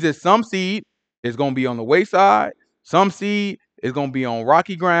it means is some seed is going to be on the wayside. Some seed is going to be on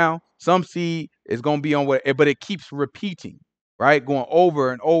rocky ground. Some seed is going to be on what, but it keeps repeating, right? Going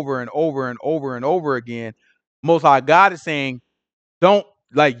over and over and over and over and over again. Most High God is saying, don't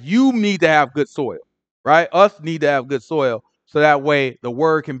like you need to have good soil, right? Us need to have good soil so that way the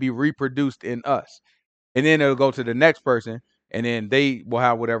word can be reproduced in us. And then it'll go to the next person, and then they will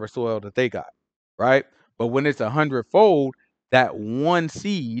have whatever soil that they got, right? But when it's 100-fold, that one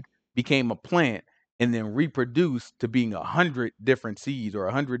seed became a plant and then reproduced to being 100 different seeds or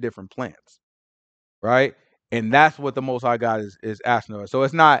 100 different plants, right? And that's what the Most High God is asking of us. So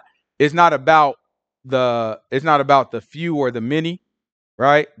it's not about the few or the many,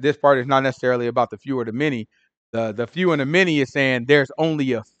 right? This part is not necessarily about the few or the many. The few and the many is saying there's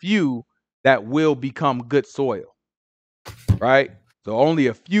only a few that will become good soil, right? So only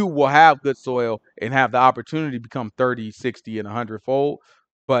a few will have good soil and have the opportunity to become 30, 60, and 100-fold.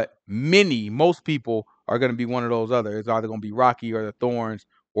 But most people are going to be one of those other. It's either going to be rocky or the thorns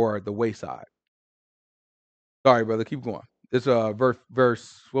or the wayside. Sorry, brother. Keep going. This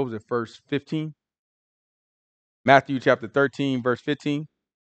verse, what was it? Verse 15? Matthew chapter 13, verse 15.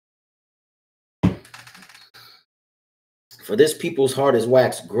 For this people's heart is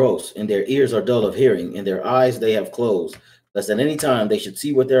waxed gross, and their ears are dull of hearing, and their eyes they have closed, lest at any time they should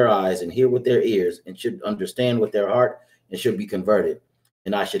see with their eyes and hear with their ears, and should understand with their heart, and should be converted,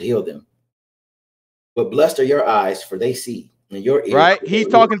 and I should heal them. But blessed are your eyes, for they see, and your ears. Right? He's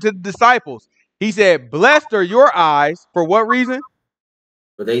talking to the disciples. He said, blessed are your eyes. For what reason?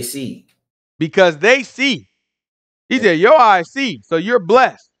 For they see. Because they see. He said, your eyes see. So you're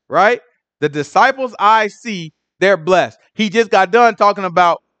blessed, right? The disciples' eyes see, they're blessed. He just got done talking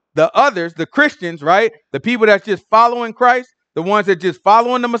about the others, the Christians, right? The people that's just following Christ, the ones that just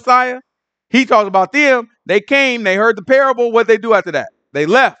following the Messiah. He talks about them. They came, they heard the parable. What they do after that? They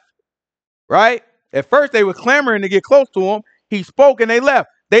left, right? At first, they were clamoring to get close to him. He spoke and they left.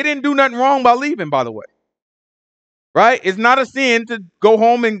 They didn't do nothing wrong by leaving, by the way, right? It's not a sin to go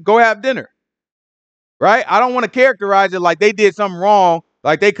home and go have dinner, right? I don't want to characterize it like they did something wrong,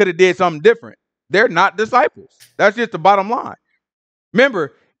 like they could have did something different. They're not disciples. That's just the bottom line.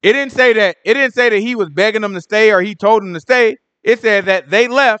 Remember, It didn't say that. It didn't say that he was begging them to stay or he told them to stay. It said that they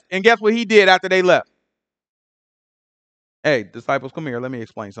left, and guess what he did after they left? Hey, disciples, come here. Let me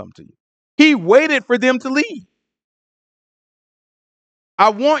explain something to you. He waited for them to leave. I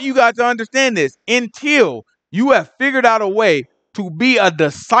want you guys to understand this. Until you have figured out a way to be a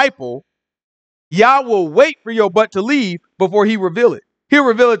disciple, Yah will wait for your butt to leave before he reveal it. He'll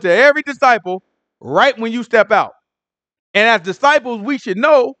reveal it to every disciple right when you step out. And as disciples, we should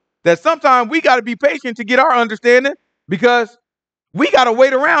know that sometimes we got to be patient to get our understanding, because we got to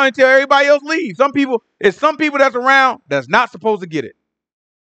wait around until everybody else leaves. Some people that's around that's not supposed to get it.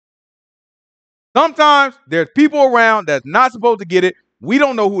 Sometimes there's people around that's not supposed to get it. We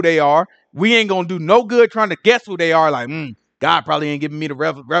don't know who they are. We ain't going to do no good trying to guess who they are. Like, God probably ain't giving me the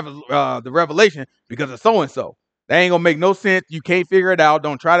revelation because of so-and-so. That ain't going to make no sense. You can't figure it out.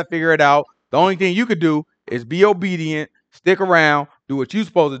 Don't try to figure it out. The only thing you could do is be obedient, stick around, do what you're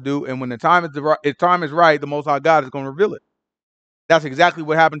supposed to do. And when the time is right, the Most High God is going to reveal it. That's exactly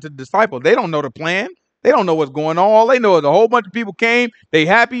what happened to the disciples. They don't know the plan. They don't know what's going on. All they know is a whole bunch of people came. They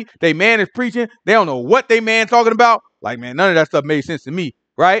happy. They man is preaching. They don't know what they man talking about. Like, man, none of that stuff made sense to me,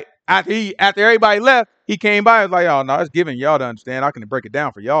 right? After everybody left, he came by and was like, oh, no, it's giving y'all to understand. I can break it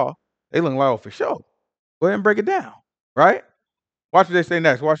down for y'all. They look like, oh, for sure. Go ahead and break it down, right? Watch what they say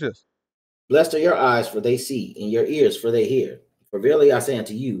next. Watch this. Blessed are your eyes, for they see, and your ears, for they hear. For verily I say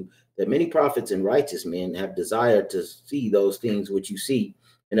unto you, that many prophets and righteous men have desired to see those things which you see,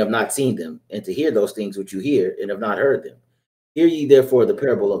 and have not seen them, and to hear those things which you hear, and have not heard them. Hear ye therefore the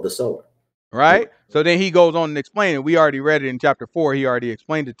parable of the sower. Right? So then he goes on and explains it. We already read it in chapter 4. He already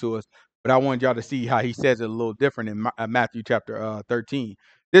explained it to us, but I wanted y'all to see how he says it a little different in Matthew chapter 13.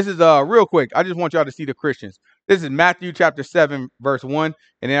 This is real quick. I just want y'all to see the Christians. This is Matthew chapter 7, verse 1.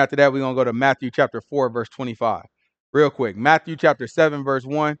 And then after that, we're going to go to Matthew chapter 4, verse 25. Real quick. Matthew chapter 7, verse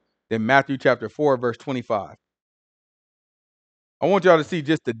 1. Then Matthew chapter 4, verse 25. I want y'all to see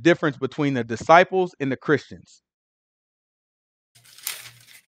just the difference between the disciples and the Christians.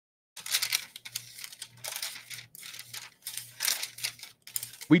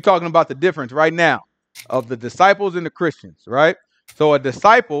 We talking about the difference right now of the disciples and the Christians, right? So a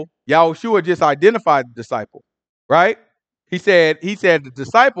disciple, Yahushua just identified the disciple, right? He said the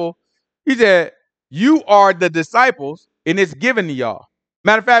disciple, he said, you are the disciples, and it's given to y'all.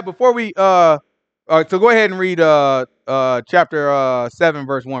 Matter of fact, before we so go ahead and read chapter 7,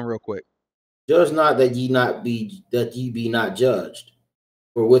 verse 1 real quick. Judge not that ye be not judged.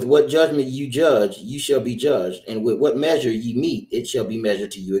 For with what judgment you judge, you shall be judged, and with what measure ye meet, it shall be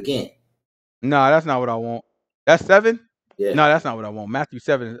measured to you again. No, that's not what I want. That's 7? Yeah. No, that's not what I want. Matthew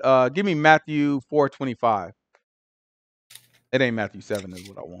 7. Give me Matthew 4:25. It ain't Matthew 7 is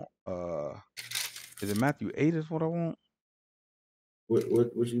what I want. Is it Matthew 8 is what I want? What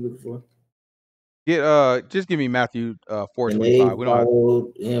you looking for? Just give me Matthew 4:25. And they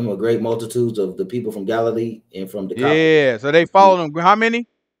followed him a great multitudes of the people from Galilee and from Decapolis. Yeah, so they followed him. How many?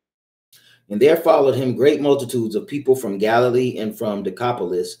 And there followed him great multitudes of people from Galilee and from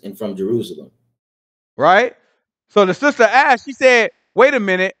Decapolis and from Jerusalem. Right? So the sister asked, she said, wait a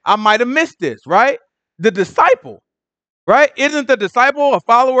minute, I might have missed this, right? The disciple, right? Isn't the disciple a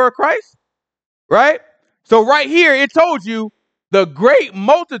follower of Christ? Right? So right here, it told you the great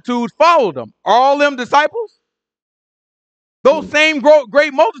multitudes followed them. Are all them disciples? Those same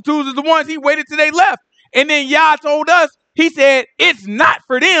great multitudes are the ones he waited till they left. And then Yah told us, he said, it's not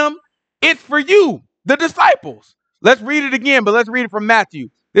for them, it's for you, the disciples. Let's read it again, but let's read it from Matthew.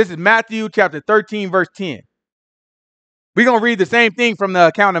 This is Matthew chapter 13, verse 10. We're going to read the same thing from the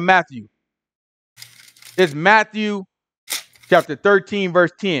account of Matthew. It's Matthew chapter 13,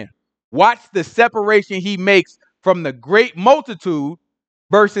 verse 10. Watch the separation he makes from the great multitude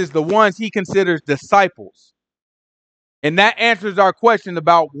versus the ones he considers disciples. And that answers our question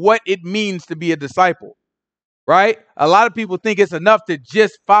about what it means to be a disciple, right? A lot of people think it's enough to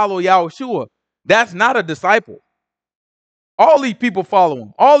just follow Yahushua. That's not a disciple. All these people follow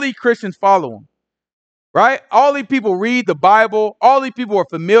him. All these Christians follow him, right? All these people read the Bible. All these people are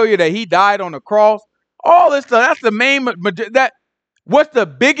familiar that he died on the cross. All this stuff, that's the main, what's the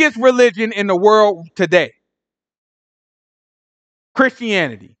biggest religion in the world today?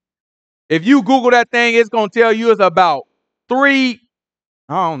 Christianity. If you Google that thing, it's going to tell you it's about I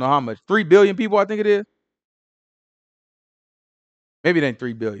don't know how much, 3 billion people, I think it is. Maybe it ain't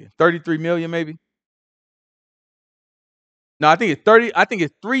 3 billion. 33 million, maybe. No, I think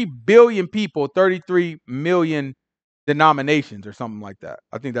it's 3 billion people, 33 million denominations or something like that.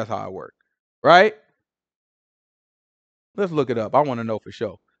 I think that's how it works. Right? Let's look it up. I want to know for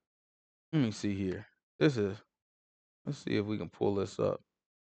sure. Let me see here. Let's see if we can pull this up.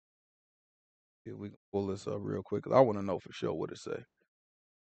 Here, we can pull this up real quick. I want to know for sure what it say.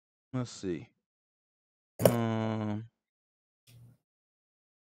 Let's see. It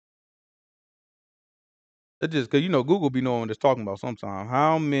just because Google be knowing what it's talking about sometimes.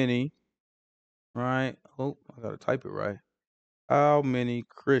 How many? Right. Oh, I gotta type it right. How many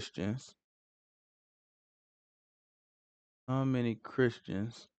Christians? How many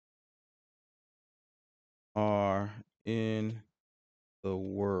Christians are in the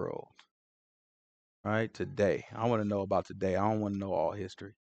world? Right, today. I want to know about today. I don't want to know all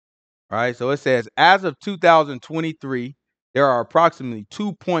history. All right, so it says as of 2023, there are approximately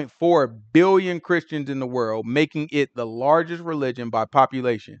 2.4 billion Christians in the world, making it the largest religion by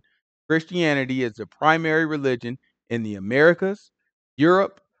population. Christianity is the primary religion in the Americas,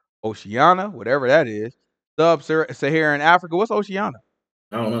 Europe, Oceania, whatever that is, sub-Saharan Africa. What's Oceania?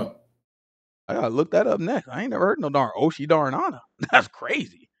 I don't know. I gotta look that up next. I ain't never heard no darn Oceania. That's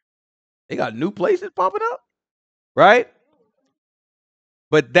crazy. They got new places popping up, right?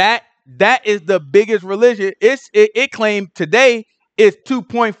 But that is the biggest religion. It claimed today is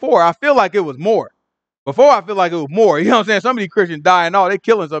 2.4. I feel like it was more. Before I feel like it was more. You know what I'm saying? Some of these Christians dying all. They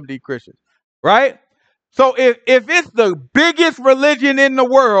killing some of these Christians. Right? So if it's the biggest religion in the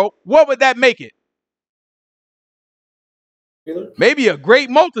world, what would that make it? Maybe a great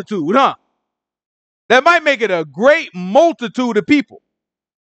multitude, huh? That might make it a great multitude of people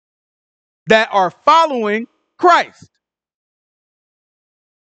that are following Christ.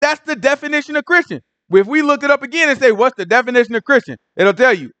 That's the definition of Christian. If we look it up again and say, what's the definition of Christian? It'll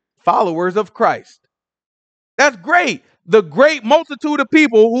tell you, followers of Christ. That's great. The great multitude of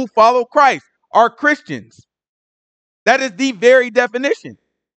people who follow Christ are Christians. That is the very definition.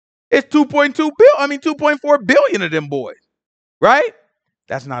 It's 2.4 billion of them boys, right?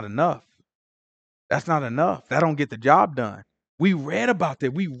 That's not enough. That's not enough. That don't get the job done. We read about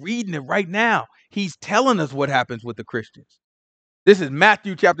that. We reading it right now. He's telling us what happens with the Christians. This is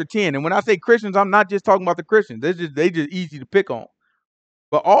Matthew chapter 10. And when I say Christians, I'm not just talking about the Christians. They just easy to pick on.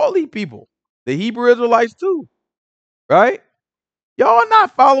 But all these people, the Hebrew Israelites too, right? Y'all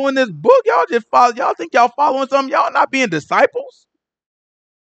not following this book. Y'all just follow. Y'all think y'all following something. Y'all not being disciples.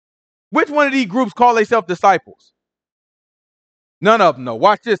 Which one of these groups call themselves disciples? None of them. No.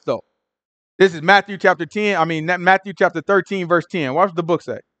 Watch this though. This is Matthew chapter 10. Matthew chapter 13, verse 10. Watch what the book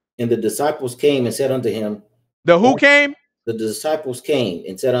say. And the disciples came and said unto him. The who came? The disciples came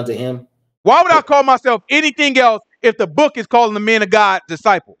and said unto him. Why would I call myself anything else if the book is calling the men of God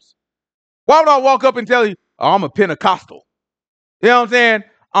disciples? Why would I walk up and tell you, oh, I'm a Pentecostal? You know what I'm saying?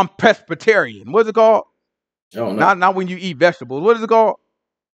 I'm Presbyterian. What's it called? Oh, no. Not when you eat vegetables. What is it called?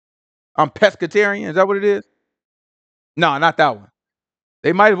 I'm pescatarian. Is that what it is? No, not that one.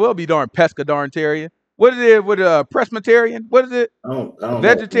 They might as well be darn pescatarian. What is it with a Presbyterian? What is it? I don't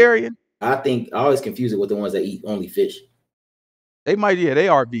vegetarian? Know. I always confuse it with the ones that eat only fish. They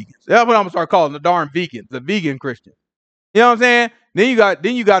are vegans. That's what I'm gonna start calling the darn vegans, the vegan Christians. You know what I'm saying? Then you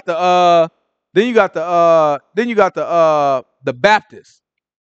got the Baptists,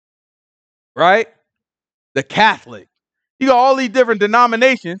 right? The Catholic. You got all these different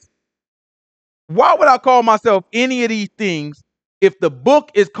denominations. Why would I call myself any of these things if the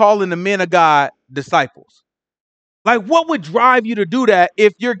book is calling the men of God disciples? Like, what would drive you to do that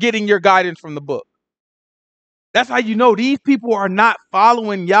if you're getting your guidance from the book? That's how you know these people are not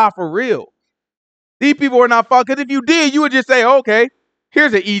following Yah for real. These people are not following, because if you did, you would just say, okay,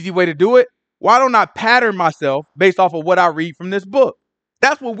 here's an easy way to do it. Why don't I pattern myself based off of what I read from this book?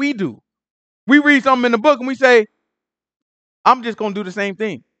 That's what we do. We read something in the book and we say, I'm just going to do the same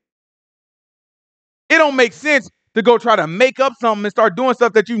thing. It don't make sense to go try to make up something and start doing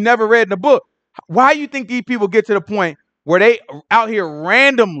stuff that you never read in the book. Why do you think these people get to the point where they out here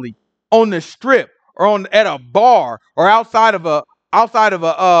randomly on the strip or at a bar or outside of a what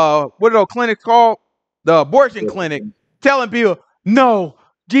are those clinics called? The abortion clinic, telling people, no,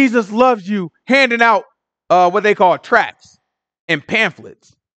 Jesus loves you, handing out what they call tracts and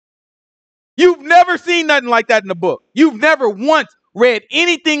pamphlets. You've never seen nothing like that in the book. You've never once read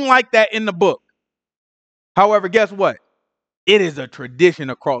anything like that in the book. However, guess what? It is a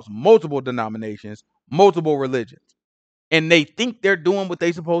tradition across multiple denominations, multiple religions. And they think they're doing what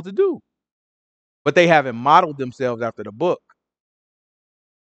they're supposed to do. But they haven't modeled themselves after the book.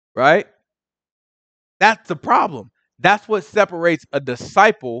 Right? That's the problem. That's what separates a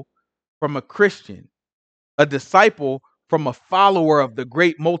disciple from a Christian. A disciple from a follower of the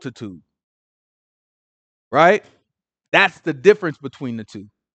great multitude. Right? That's the difference between the two.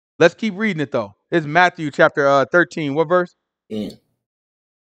 Let's keep reading it though. It's Matthew chapter 13. What verse? 10.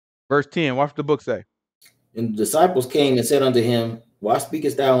 Verse 10. Watch the book say. And the disciples came and said unto him, why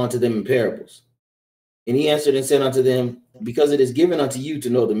speakest thou unto them in parables? And he answered and said unto them, because it is given unto you to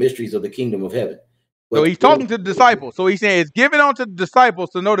know the mysteries of the kingdom of heaven. So he's talking to the disciples. So he's saying it's given unto the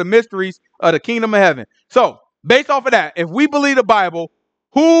disciples to know the mysteries of the kingdom of heaven. So based off of that, if we believe the Bible,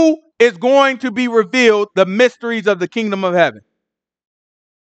 who is going to be revealed the mysteries of the kingdom of heaven?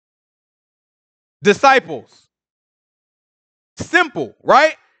 Disciples. Simple,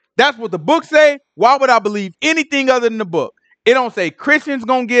 right? That's what the book say. Why would I believe anything other than the book? It don't say Christians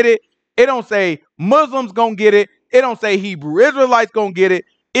gonna get it. It don't say Muslims gonna get it. It don't say Hebrew Israelites gonna get it.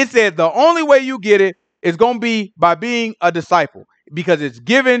 It says the only way you get it is gonna be by being a disciple, because it's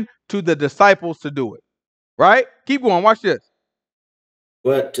given to the disciples to do it. Right? Keep going. Watch this.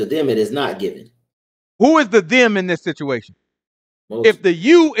 But to them it is not given. Who is the them in this situation? Most If the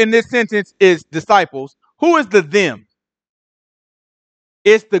you in this sentence is disciples, who is the them?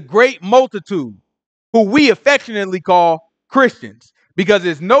 It's the great multitude, who we affectionately call Christians, because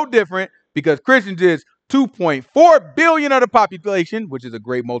it's no different, because Christians is 2.4 billion of the population, which is a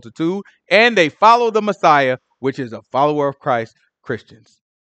great multitude, and they follow the Messiah, which is a follower of Christ, Christians.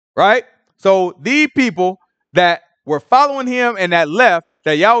 Right? So these people that were following him and that left,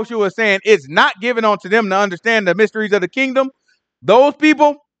 that Yahushua was saying it's not given unto them to understand the mysteries of the kingdom, those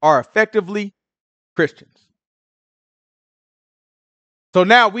people are effectively Christians. So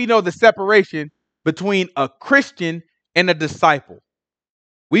now we know the separation between a Christian and a disciple.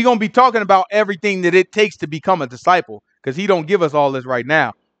 We're going to be talking about everything that it takes to become a disciple, because he don't give us all this right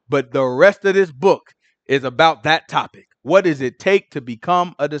now. But the rest of this book is about that topic. What does it take to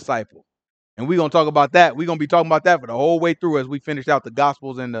become a disciple? And we're going to talk about that. We're going to be talking about that for the whole way through as we finish out the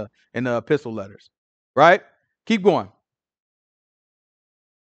Gospels and the epistle letters. Right? Keep going.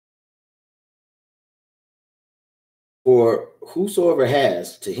 For whosoever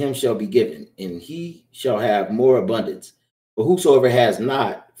has, to him shall be given, and he shall have more abundance. But whosoever has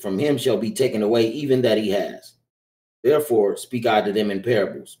not, from him shall be taken away even that he has. Therefore speak I to them in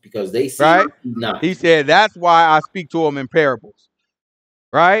parables, because they see right? not. He said, that's why I speak to them in parables.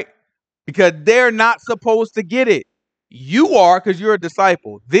 Right? Because they're not supposed to get it. You are, because you're a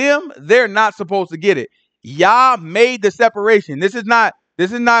disciple. Them, they're not supposed to get it. Yah made the separation. This is not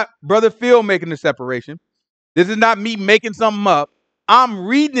Brother Phil making the separation. This is not me making something up. I'm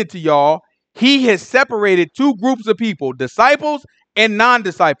reading it to y'all. He has separated two groups of people, disciples and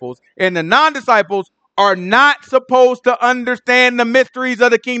non-disciples. And the non-disciples are not supposed to understand the mysteries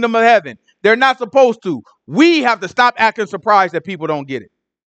of the kingdom of heaven. They're not supposed to. We have to stop acting surprised that people don't get it.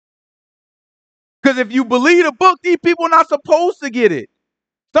 Because if you believe the book, these people are not supposed to get it.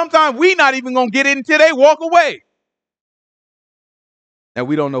 Sometimes we not even going to get it until they walk away. And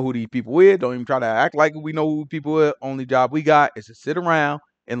we don't know who these people is. Don't even try to act like we know who people is. Only job we got is to sit around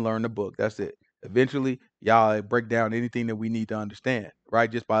and learn the book. That's it. Eventually, y'all break down anything that we need to understand, right?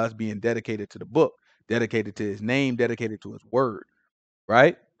 Just by us being dedicated to the book, dedicated to his name, dedicated to his word,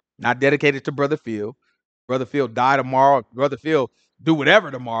 right? Not dedicated to Brother Phil. Brother Phil die tomorrow. Brother Phil do whatever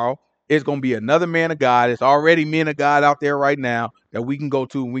tomorrow. It's going to be another man of God. It's already men of God out there right now that we can go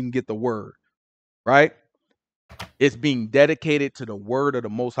to and we can get the word, right? It's being dedicated to the word of the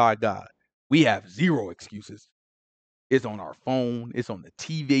Most High God. We have zero excuses. It's on our phone. It's on the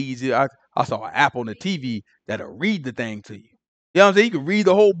TVs. I saw an app on the TV that'll read the thing to you. You know what I'm saying? You can read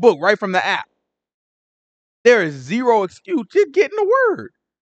the whole book right from the app. There is zero excuse. Just get in the word.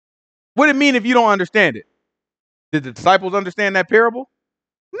 What does it mean if you don't understand it? Did the disciples understand that parable?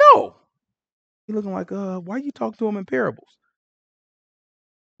 No. You're looking like, why are you talking to them in parables?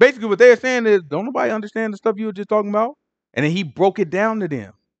 Basically, what they're saying is, don't nobody understand the stuff you were just talking about? And then he broke it down to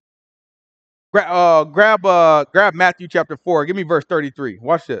them. Grab Matthew chapter 4. Give me verse 33.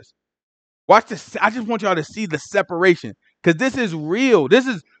 Watch this. Watch this. I just want y'all to see the separation, because this is real. This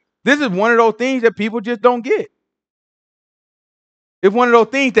is one of those things that people just don't get. It's one of those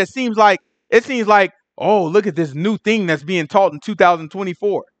things that seems like, oh, look at this new thing that's being taught in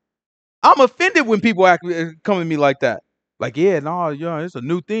 2024. I'm offended when people come to me like that. Like, yeah, no, it's a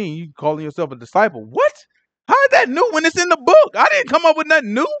new thing. You calling yourself a disciple. What? How is that new when it's in the book? I didn't come up with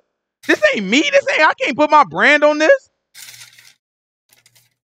nothing new. This ain't me. I can't put my brand on this.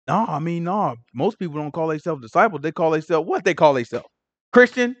 No. Most people don't call themselves disciples. They call themselves what? They call themselves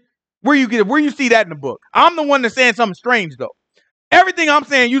Christian. Where you see that in the book? I'm the one that's saying something strange though. Everything I'm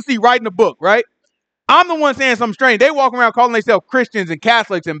saying, you see right in the book, right? I'm the one saying something strange. They walk around calling themselves Christians and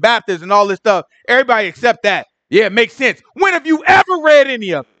Catholics and Baptists and all this stuff. Everybody accept that. Yeah, it makes sense. When have you ever read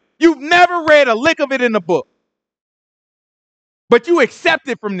any of it? You've never read a lick of it in the book. But you accept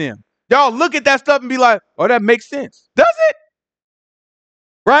it from them. Y'all look at that stuff and be like, oh, that makes sense. Does it?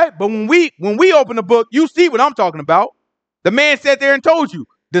 Right? But when we open the book, you see what I'm talking about. The man sat there and told you,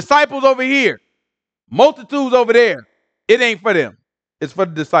 disciples over here, Multitudes over there. It ain't for them. It's for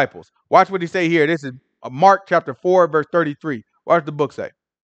the disciples. Watch what he say here. This is Mark chapter 4, verse 33. Watch the book say.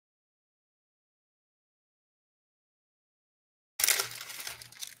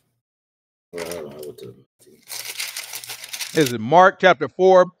 This is Mark chapter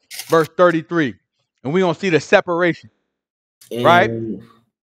 4, verse 33. And we're going to see the separation. And right?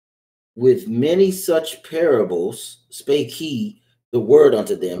 With many such parables spake he the word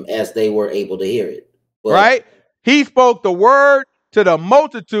unto them as they were able to hear it. But, right? He spoke the word to the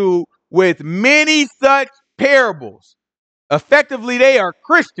multitude with many such parables. Effectively, they are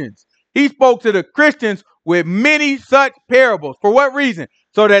Christians. He spoke to the Christians with many such parables. For what reason?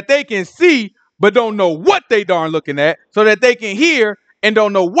 So that they can see, but don't know what they darn looking at. So that they can hear and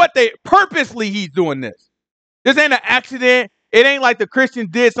don't know what they purposely he's doing this. This ain't an accident. It ain't like the Christian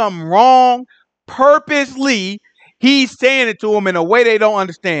did something wrong. Purposely, he's saying it to them in a way they don't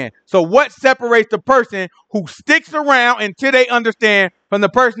understand. So what separates the person who sticks around until they understand from the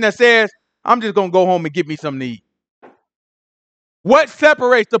person that says, I'm just going to go home and get me something to eat? What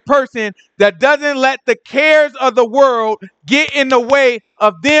separates the person that doesn't let the cares of the world get in the way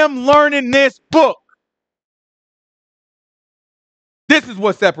of them learning this book? This is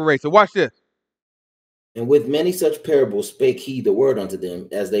what separates it. Watch this. And with many such parables spake he the word unto them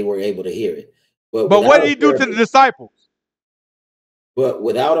as they were able to hear it. But what did he do to the disciples? But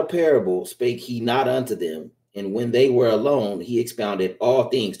without a parable spake he not unto them. And when they were alone, he expounded all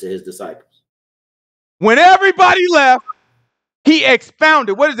things to his disciples. When everybody left, he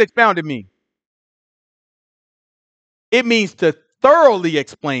expounded. What does expounded mean? It means to thoroughly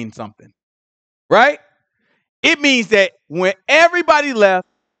explain something, right? It means that when everybody left,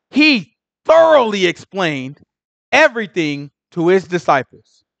 he thoroughly explained everything to his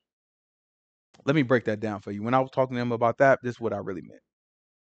disciples. Let me break that down for you. When I was talking to them about that, this is what I really meant,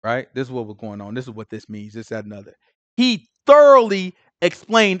 right? This is what was going on. This is what this means. This, that, and other. He thoroughly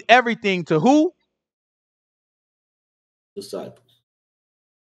explained everything to who? Disciples.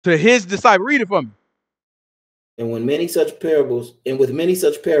 To his disciples. Read it for me. And with many such parables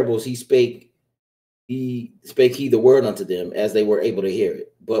he spake he the word unto them as they were able to hear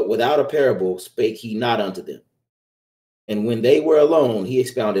it. But without a parable spake he not unto them. And when they were alone, he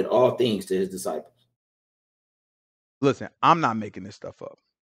expounded all things to his disciples. Listen, I'm not making this stuff up.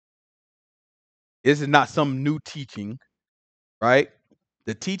 This is not some new teaching, right?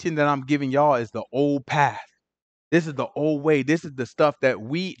 The teaching that I'm giving y'all is the old path. This is the old way. This is the stuff that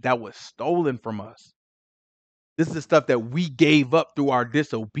was stolen from us. This is the stuff that we gave up through our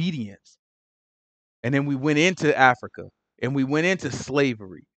disobedience. And then we went into Africa and we went into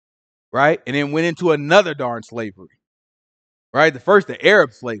slavery, right? And then went into another darn slavery, right? The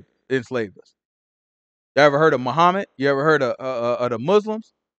Arabs enslaved us. You ever heard of Muhammad? You ever heard of the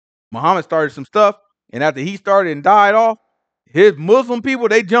Muslims? Muhammad started some stuff, and after he started and died off, his Muslim people,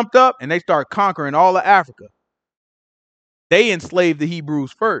 they jumped up and they started conquering all of Africa. They enslaved the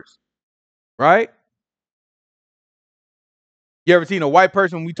Hebrews first, right? You ever seen a white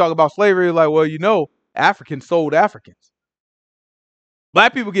person when we talk about slavery, like, well, you know, Africans sold Africans.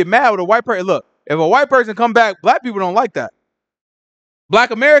 Black people get mad with a white person. Look, if a white person come back, black people don't like that.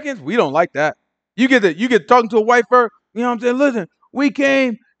 Black Americans, we don't like that. You get talking to a white person, you know what I'm saying? Listen, we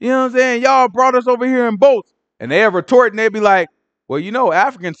came, you know what I'm saying? Y'all brought us over here in boats. And they retort and they be like, well, you know,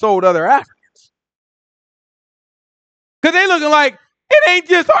 Africans sold other Africans. Because they looking like, it ain't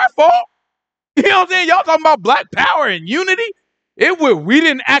just our fault. You know what I'm saying? Y'all talking about black power and unity? We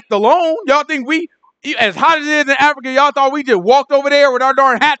didn't act alone. Y'all think as hot as it is in Africa, y'all thought we just walked over there with our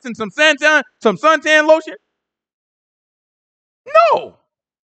darn hats and some suntan lotion? No.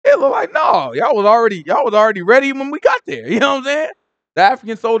 It looked like, no, y'all was already ready when we got there. You know what I'm saying? The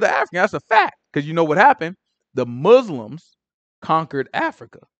African sold the African. That's a fact. Because you know what happened? The Muslims conquered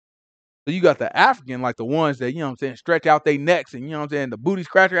Africa. So you got the African, like the ones that, you know what I'm saying, stretch out their necks and, you know what I'm saying, the booty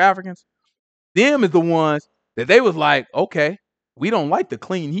scratcher Africans. Them is the ones that they was like, okay, we don't like the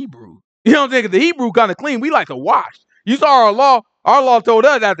clean Hebrew. You know what I'm saying? Because the Hebrew kind of clean. We like to wash. You saw our law. Our law told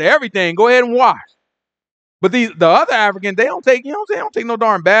us after everything, go ahead and wash. But the other Africans, they don't take, you know what I'm saying? They don't take no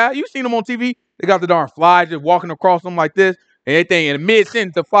darn bath. You seen them on TV. They got the darn flies just walking across them like this. And they think in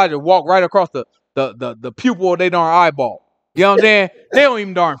mid-sentence, the fly just walk right across the pupil of their darn eyeball. You know what I'm saying? They don't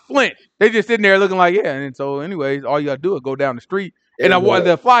even darn flinch. They just sitting there looking like, yeah. And so anyways, all you got to do is go down the street. And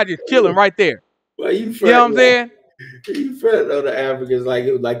the fly just chilling right there. Well, you know what I'm saying? You fret on the Africans like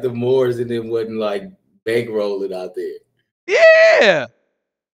it was like the Moors and them wasn't like bankrolling out there. Yeah.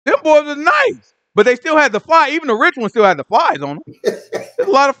 Them boys was nice. But they still had the fly. Even the rich ones still had the flies on them. There's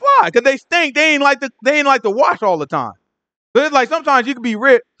a lot of flies because they stink. They ain't like to wash all the time. But it's like sometimes you can be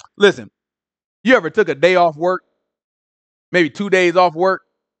rich. Listen, You ever took a day off work? Maybe 2 days off work?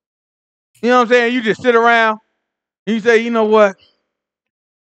 You know what I'm saying? You just sit around and you say, you know what?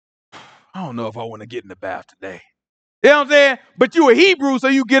 I don't know if I want to get in the bath today. You know what I'm saying? But you a Hebrew, so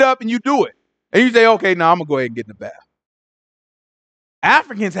you get up and you do it. And you say, okay, now I'm going to go ahead and get in the bath.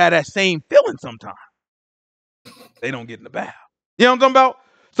 Africans have that same feeling sometimes. They don't get in the bath. You know what I'm talking about?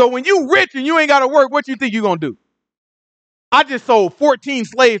 So when you rich and you ain't got to work, what you think you're going to do? I just sold 14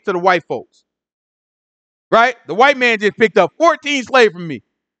 slaves to the white folks. Right? The white man just picked up 14 slaves from me.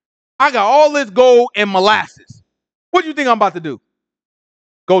 I got all this gold and molasses. What do you think I'm about to do?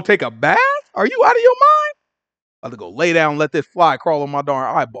 Go take a bath? Are you out of your mind? I'm about to go lay down and let this fly crawl on my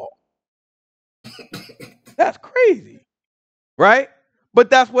darn eyeball. That's crazy. Right? But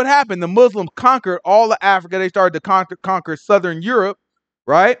that's what happened. The Muslims conquered all of Africa. They started to conquer southern Europe.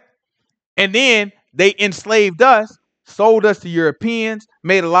 Right? And then they enslaved us, sold us to Europeans,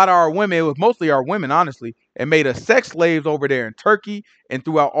 made a lot of our women, it was mostly our women, honestly, and made us sex slaves over there in Turkey and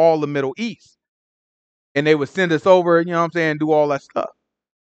throughout all the Middle East. And they would send us over, you know what I'm saying, do all that stuff.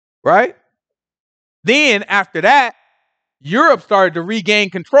 Right? Then after that, Europe started to regain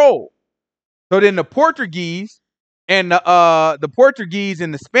control. So then the Portuguese and the Portuguese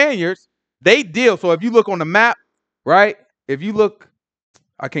and the Spaniards, they deal. So if you look on the map, right? If you look,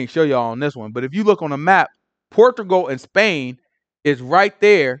 I can't show y'all on this one, but if you look on the map, Portugal and Spain is right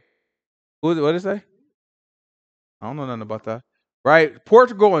there. What did it say? I don't know nothing about that. Right?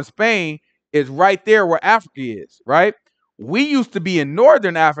 Portugal and Spain is right there where Africa is, right? We used to be in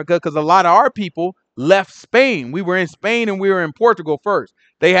northern Africa because a lot of our people left Spain. We were in Spain and we were in Portugal first.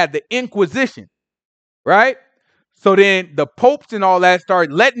 They had the Inquisition, right? So then the popes and all that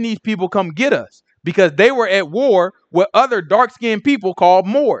started letting these people come get us because they were at war with other dark-skinned people called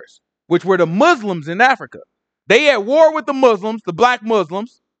Moors, which were the Muslims in Africa. They at war with the Muslims, the black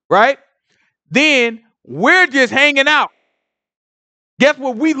Muslims, right? Then we're just hanging out. Guess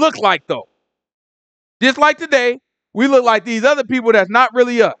what we look like, though? Just like today, we look like these other people that's not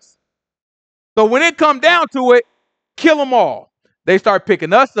really us. So when it come down to it, kill them all. They start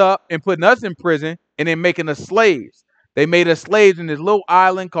picking us up and putting us in prison and then making us slaves. They made us slaves in this little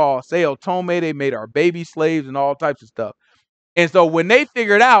island called Sao Tome. They made our baby slaves and all types of stuff. And so when they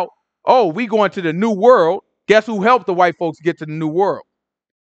figured out, oh, we going to the new world, guess who helped the white folks get to the new world?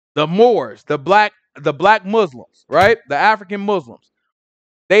 The Moors, the black Muslims, right? The African Muslims.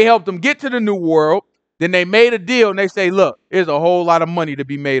 They helped them get to the new world. Then they made a deal and they say, look, there's a whole lot of money to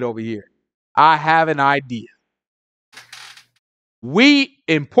be made over here. I have an idea. We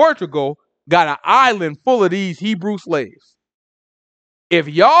in Portugal got an island full of these Hebrew slaves. If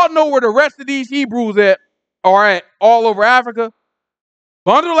y'all know where the rest of these Hebrews are at all over Africa,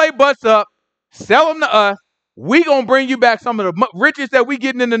 bundle their butts up, sell them to us. We gonna bring you back some of the richest that we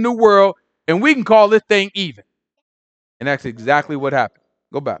getting in the new world, and we can call this thing even. And that's exactly what happened.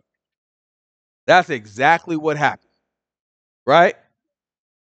 Go back. That's exactly what happened. Right?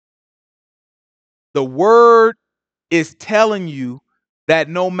 The word is telling you that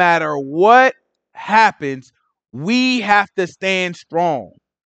no matter what happens, we have to stand strong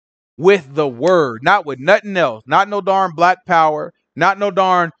with the word, not with nothing else, not no darn black power, not no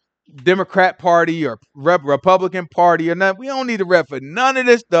darn Democrat Party or Republican Party or nothing. We don't need to rep for none of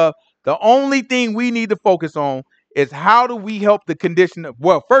this stuff. The only thing we need to focus on is how do we help the condition of,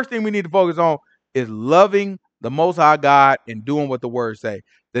 well, first thing we need to focus on is loving the Most High God and doing what the word say.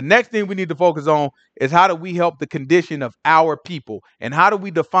 The next thing we need to focus on is how do we help the condition of our people? And how do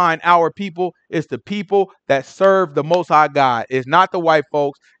we define our people? It's the people that serve the Most High God. It's not the white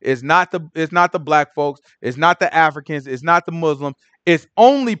folks. It's not the black folks. It's not the Africans. It's not the Muslims. It's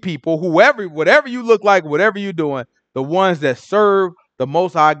only people, whatever you look like, whatever you're doing, the ones that serve the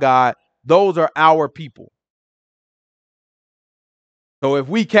Most High God, those are our people. So if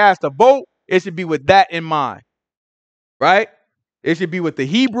we cast a vote, it should be with that in mind, right? It should be with the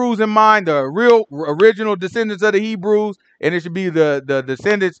Hebrews in mind, the real original descendants of the Hebrews, and it should be the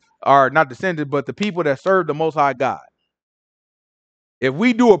descendants, or not descendants, but the people that serve the Most High God. If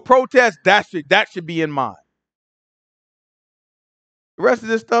we do a protest, that should be in mind. The rest of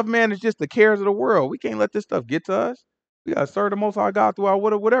this stuff, man, is just the cares of the world. We can't let this stuff get to us. We gotta serve the Most High God throughout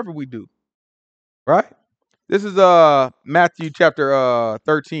whatever we do, right? This is Matthew chapter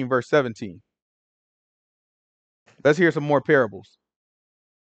 13, verse 17. Let's hear some more parables.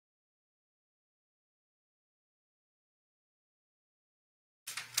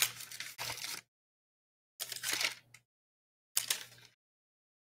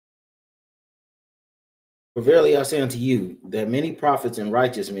 For verily I say unto you, that many prophets and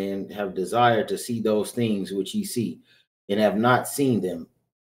righteous men have desired to see those things which ye see, and have not seen them,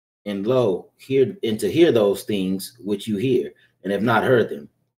 And lo, to hear those things which you hear, and have not heard them.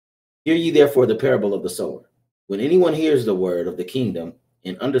 Hear ye therefore the parable of the sower. When anyone hears the word of the kingdom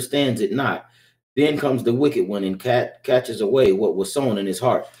and understands it not, then comes the wicked one and catches away what was sown in his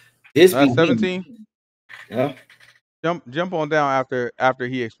heart. This be That's 17. huh? Jump on down after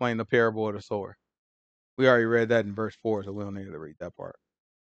he explained the parable of the sower. We already read that in verse 4, so we don't need to read that part.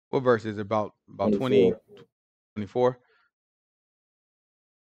 What verse is it? About 20, 24?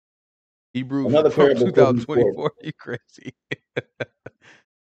 Hebrews Another from parable put he forth. 2024. You crazy.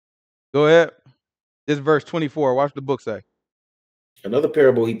 Go ahead. This verse 24. Watch the book say. Another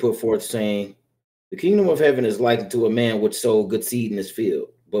parable he put forth, saying, the kingdom of heaven is likened to a man which sowed good seed in his field.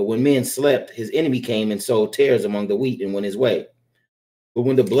 But when men slept, his enemy came and sowed tares among the wheat and went his way. But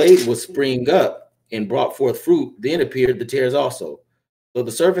when the blade was spring up and brought forth fruit, then appeared the tares also. So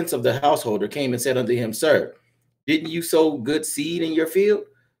the servants of the householder came and said unto him, Sir, didn't you sow good seed in your field?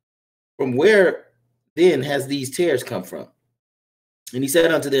 From where then has these tares come from? And he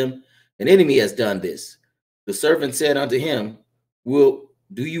said unto them, an enemy has done this. The servant said unto him, do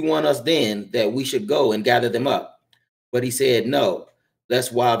you want us then that we should go and gather them up? But he said, no,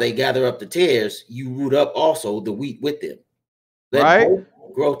 lest while they gather up the tares, you root up also the wheat with them. Let both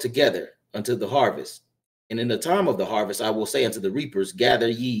grow together until the harvest. And in the time of the harvest, I will say unto the reapers, gather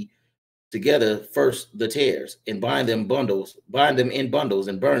ye together first the tares, and bind them in bundles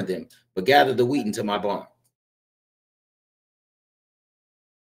and burn them, but gather the wheat into my barn.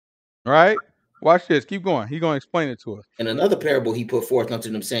 All right. Watch this. Keep going. He's going to explain it to us. And another parable he put forth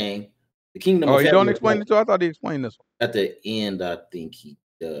unto them, saying, the kingdom of heaven. Oh, he don't explain it to us? I thought he explained this one. At the end, I think he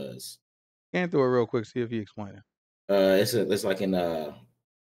does. Scan through it real quick, see if he explained it. It's like in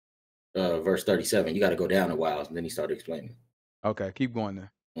verse 37. You got to go down a while, and then he started explaining. Okay, keep going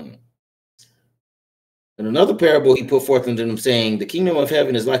there. And another parable he put forth unto them, saying, the kingdom of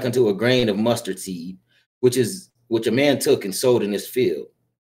heaven is like unto a grain of mustard seed, which a man took and sowed in his field,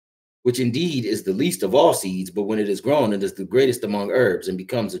 which indeed is the least of all seeds, but when it is grown, it is the greatest among herbs, and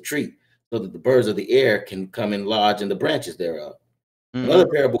becomes a tree, so that the birds of the air can come and lodge in the branches thereof. Another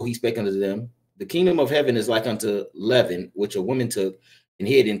parable he spake unto them, the kingdom of heaven is like unto leaven, which a woman took and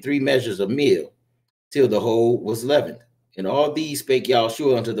hid in 3 measures of meal, till the whole was leavened. And all these spake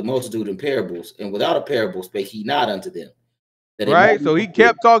Yahushua unto the multitude in parables, and without a parable spake he not unto them. Right, so he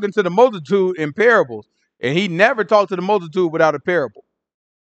kept talking to the multitude in parables, and he never talked to the multitude without a parable.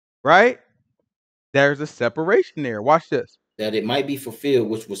 Right? There's a separation there. Watch this. That it might be fulfilled,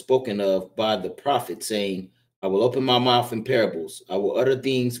 which was spoken of by the prophet, saying, I will open my mouth in parables. I will utter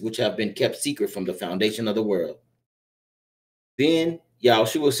things which have been kept secret from the foundation of the world. Then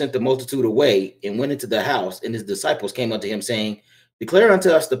Yahushua sent the multitude away and went into the house, and his disciples came unto him, saying, declare unto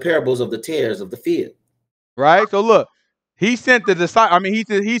us the parables of the tares of the field. Right? So look, he sent the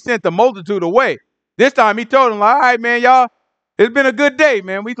he sent the multitude away. This time he told them, like, all right, man, y'all, it's been a good day,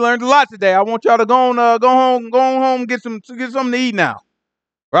 man. We learned a lot today. I want y'all to go home, get something to eat now.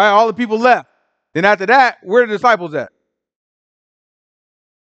 Right? All the people left. Then after that, where are the disciples at?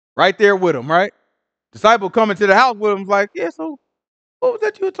 Right there with them, right? Disciple coming to the house with him, like, yeah, so what was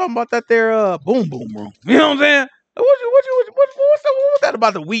that you were talking about that there boom boom room? You know what I'm saying? What was that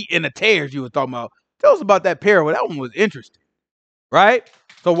about the wheat and the tares you were talking about? Tell us about that parable. That one was interesting. Right?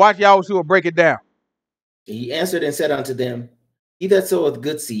 So watch Yahushua break it down. He answered and said unto them, he that soweth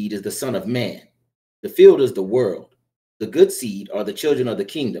good seed is the Son of Man. The field is the world. The good seed are the children of the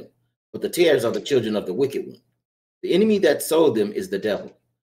kingdom, but the tares are the children of the wicked one. The enemy that sowed them is the devil.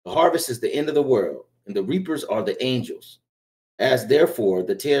 The harvest is the end of the world, and the reapers are the angels. As therefore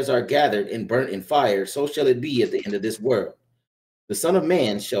the tares are gathered and burnt in fire, so shall it be at the end of this world. The Son of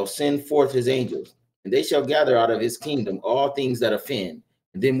Man shall send forth his angels, and they shall gather out of his kingdom all things that offend,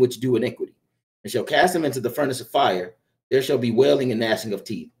 and them which do iniquity, and shall cast them into the furnace of fire. There shall be wailing and gnashing of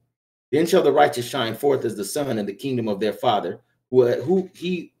teeth. Then shall the righteous shine forth as the sun in the kingdom of their Father. Who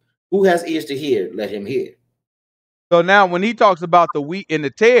has ears to hear, let him hear. So now when he talks about the wheat and the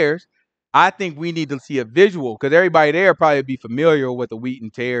tares, I think we need to see a visual, because everybody there probably be familiar with the wheat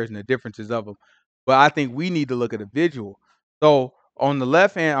and tares and the differences of them. But I think we need to look at a visual. So on the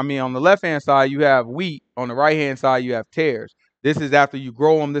left hand side, you have wheat. On the right hand side, you have tares. This is after you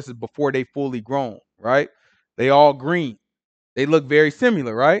grow them. This is before they fully grown, right? They all green. They look very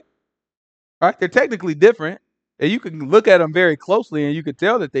similar, right? Right? They're technically different. And you can look at them very closely and you can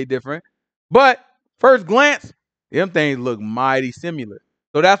tell that they're different. But first glance, them things look mighty similar.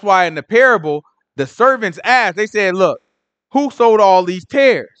 So that's why in the parable, the servants asked, they said, look, who sold all these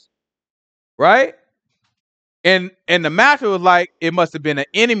tares? Right? And the master was like, it must have been an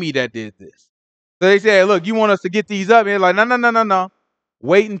enemy that did this. So they said, look, you want us to get these up? And they're like, no.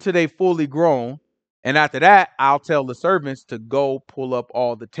 Wait until they fully grown. And after that, I'll tell the servants to go pull up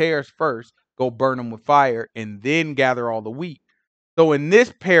all the tares first, go burn them with fire, and then gather all the wheat. So in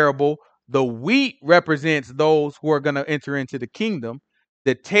this parable, the wheat represents those who are going to enter into the kingdom.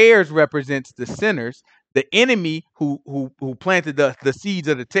 The tares represents the sinners. The enemy who planted the seeds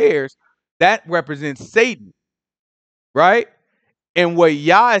of the tares, that represents Satan, right? And what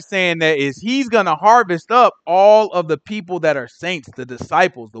Yah is saying that is he's going to harvest up all of the people that are saints, the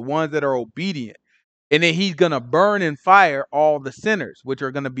disciples, the ones that are obedient. And then he's going to burn in fire all the sinners, which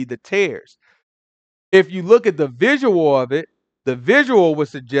are going to be the tares. If you look at the visual of it, the visual would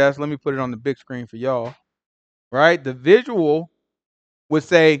suggest, let me put it on the big screen for y'all, right? The visual would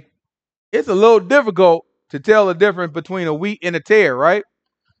say it's a little difficult to tell the difference between a wheat and a tare, right?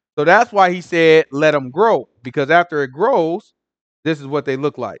 So that's why he said, let them grow, because after it grows, this is what they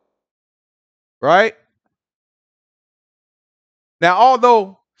look like, right? Now,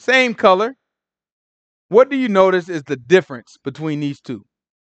 although same color, what do you notice is the difference between these two?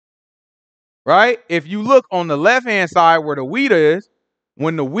 Right? If you look on the left-hand side where the wheat is,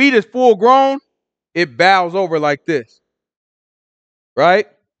 when the wheat is full grown, it bows over like this. Right?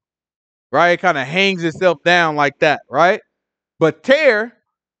 Right? It kind of hangs itself down like that, right? But tare,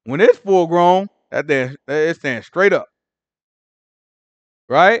 when it's full grown, it stands straight up.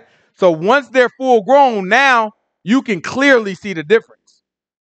 Right? So once they're full grown, now you can clearly see the difference.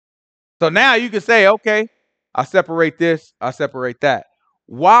 So now you can say, okay, I separate this, I separate that.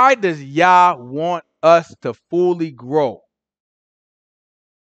 Why does Yah want us to fully grow?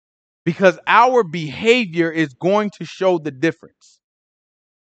 Because our behavior is going to show the difference.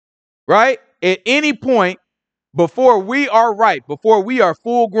 Right? At any point, before we are ripe, before we are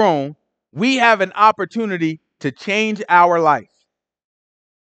full grown, we have an opportunity to change our life.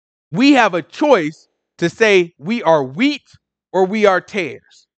 We have a choice to say we are wheat or we are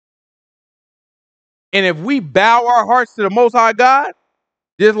tares. And if we bow our hearts to the Most High God,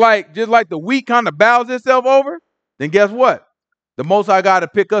 just like the wheat kind of bows itself over, then guess what? The Most High God will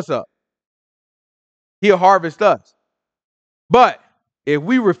pick us up. He'll harvest us. But if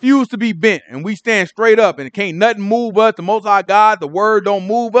we refuse to be bent and we stand straight up and can't nothing move us, the Most High God, the word don't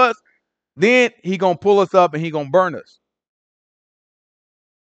move us, then he going to pull us up and he going to burn us.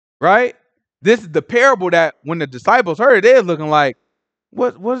 Right? This is the parable that when the disciples heard it, they're looking like,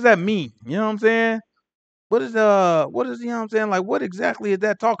 what does that mean? You know what I'm saying? What is, you know what I'm saying? Like, what exactly is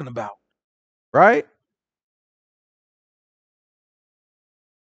that talking about? Right?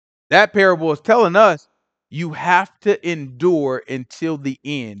 That parable is telling us you have to endure until the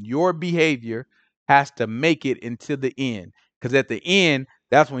end. Your behavior has to make it until the end. Because at the end,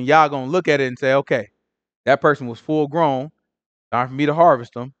 that's when y'all going to look at it and say, okay, that person was full grown. Time for me to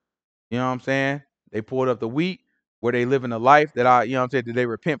harvest them. You know what I'm saying? They pulled up the wheat where they live in a life that you know what I'm saying, did they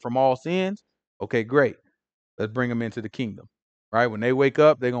repent from all sins? Okay, great. Let's bring them into the kingdom. Right? When they wake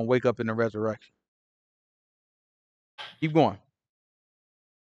up, they're going to wake up in the resurrection. Keep going.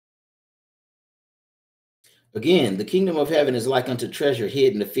 Again, the kingdom of heaven is like unto treasure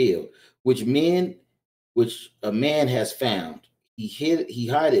hid in the field, which a man has found. He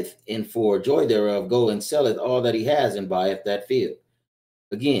hideth, and for joy thereof go and selleth all that he has and buyeth that field.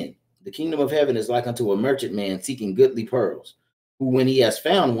 Again, the kingdom of heaven is like unto a merchant man seeking goodly pearls, who when he has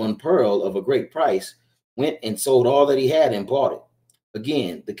found one pearl of a great price, went and sold all that he had and bought it.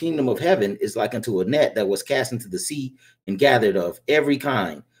 Again, the kingdom of heaven is like unto a net that was cast into the sea and gathered of every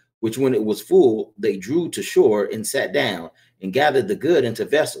kind, which when it was full, they drew to shore and sat down and gathered the good into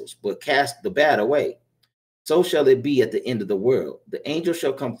vessels, but cast the bad away. So shall it be at the end of the world. The angel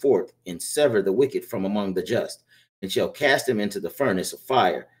shall come forth and sever the wicked from among the just, and shall cast them into the furnace of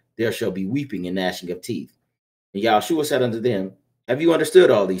fire. There shall be weeping and gnashing of teeth. And Yahshua said unto them, have you understood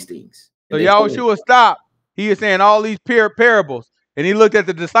all these things? So And they told him, Yahushua stopped. He is saying all these parables. And he looked at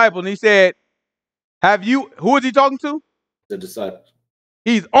the disciples and he said, who is he talking to? the disciples.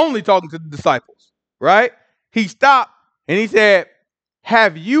 He's only talking to the disciples, right? He stopped and he said,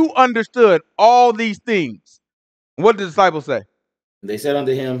 have you understood all these things? What did the disciples say? And they said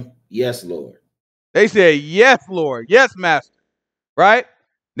unto him, yes, Lord. They said, yes, Lord. Yes, Master. Right?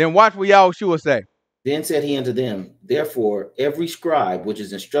 Then watch what Yahushua say. Then said he unto them, therefore, every scribe which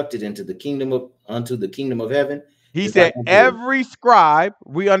is instructed unto the kingdom of heaven. He said, every scribe,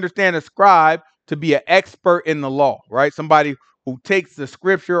 we understand a scribe to be an expert in the law, right? Somebody who takes the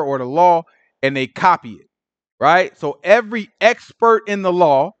scripture or the law and they copy it, right? So every expert in the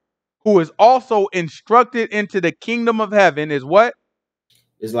law who is also instructed into the kingdom of heaven is what?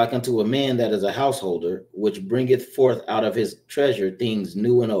 Is like unto a man that is a householder, which bringeth forth out of his treasure things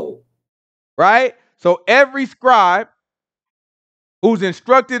new and old. Right? So every scribe who's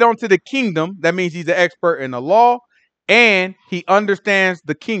instructed onto the kingdom. That means he's an expert in the law and he understands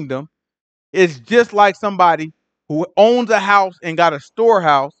the kingdom. It's just like somebody who owns a house and got a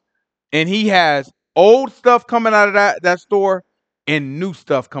storehouse and he has old stuff coming out of that store and new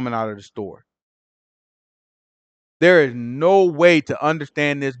stuff coming out of the store. There is no way to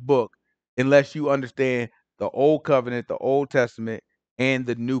understand this book unless you understand the Old Covenant, the Old Testament, and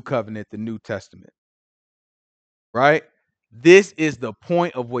the New Covenant, the New Testament. Right? This is the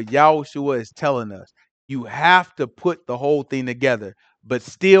point of what Yahushua is telling us. You have to put the whole thing together, but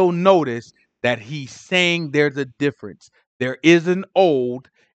still notice that he's saying there's a difference. There is an old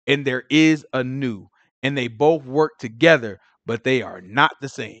and there is a new, and they both work together, but they are not the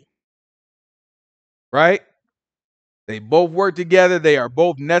same. Right? They both work together. They are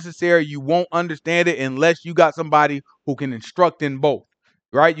both necessary. You won't understand it unless you got somebody who can instruct in both.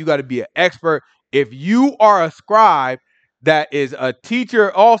 Right? You got to be an expert. If you are a scribe that is a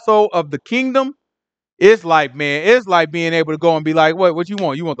teacher also of the kingdom, it's like, man, it's like being able to go and be like, what you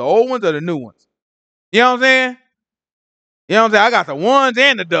want? You want the old ones or the new ones? You know what I'm saying? You know what I'm saying? I got the ones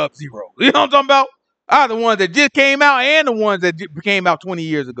and the dub zero. You know what I'm talking about? I got the ones that just came out and the ones that came out 20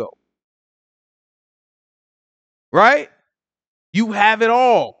 years ago. Right? You have it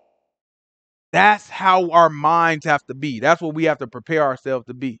all. That's how our minds have to be. That's what we have to prepare ourselves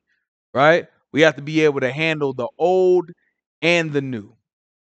to be, right? We have to be able to handle the old and the new.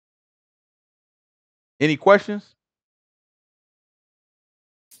 Any questions?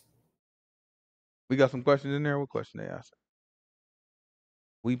 We got some questions in there. What question they asked?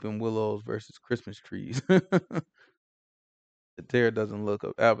 Weeping willows versus Christmas trees. The tear doesn't look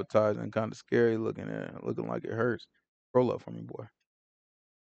appetizing, kind of scary looking at it, looking like it hurts. Scroll up for me, boy.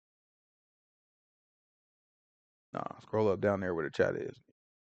 Nah, scroll up down there where the chat is.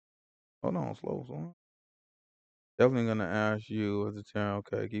 Hold on, slow. Definitely gonna ask you as a tear.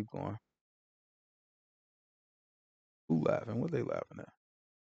 Okay, keep going. Who laughing? What they laughing at?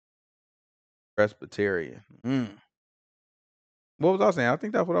 Presbyterian. What was I saying? I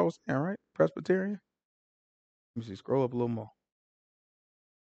think that's what I was saying, right? Presbyterian. Let me see. Scroll up a little more.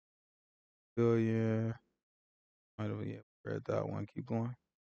 Oh yeah. Might have read that one. Keep going.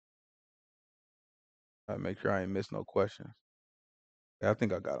 I make sure I ain't missed no questions. Yeah, I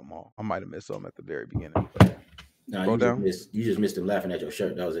think I got them all. I might have missed some at the very beginning. No, Scroll down. you just missed him laughing at your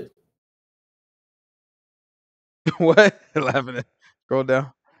shirt. That was it. What? Laughing at. Scroll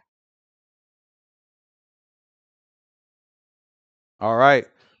down. All right.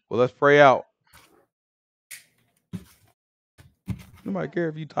 Well, let's pray out. Nobody care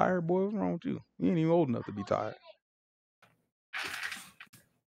if you tired, boy. What's wrong with you? You ain't even old enough to be tired.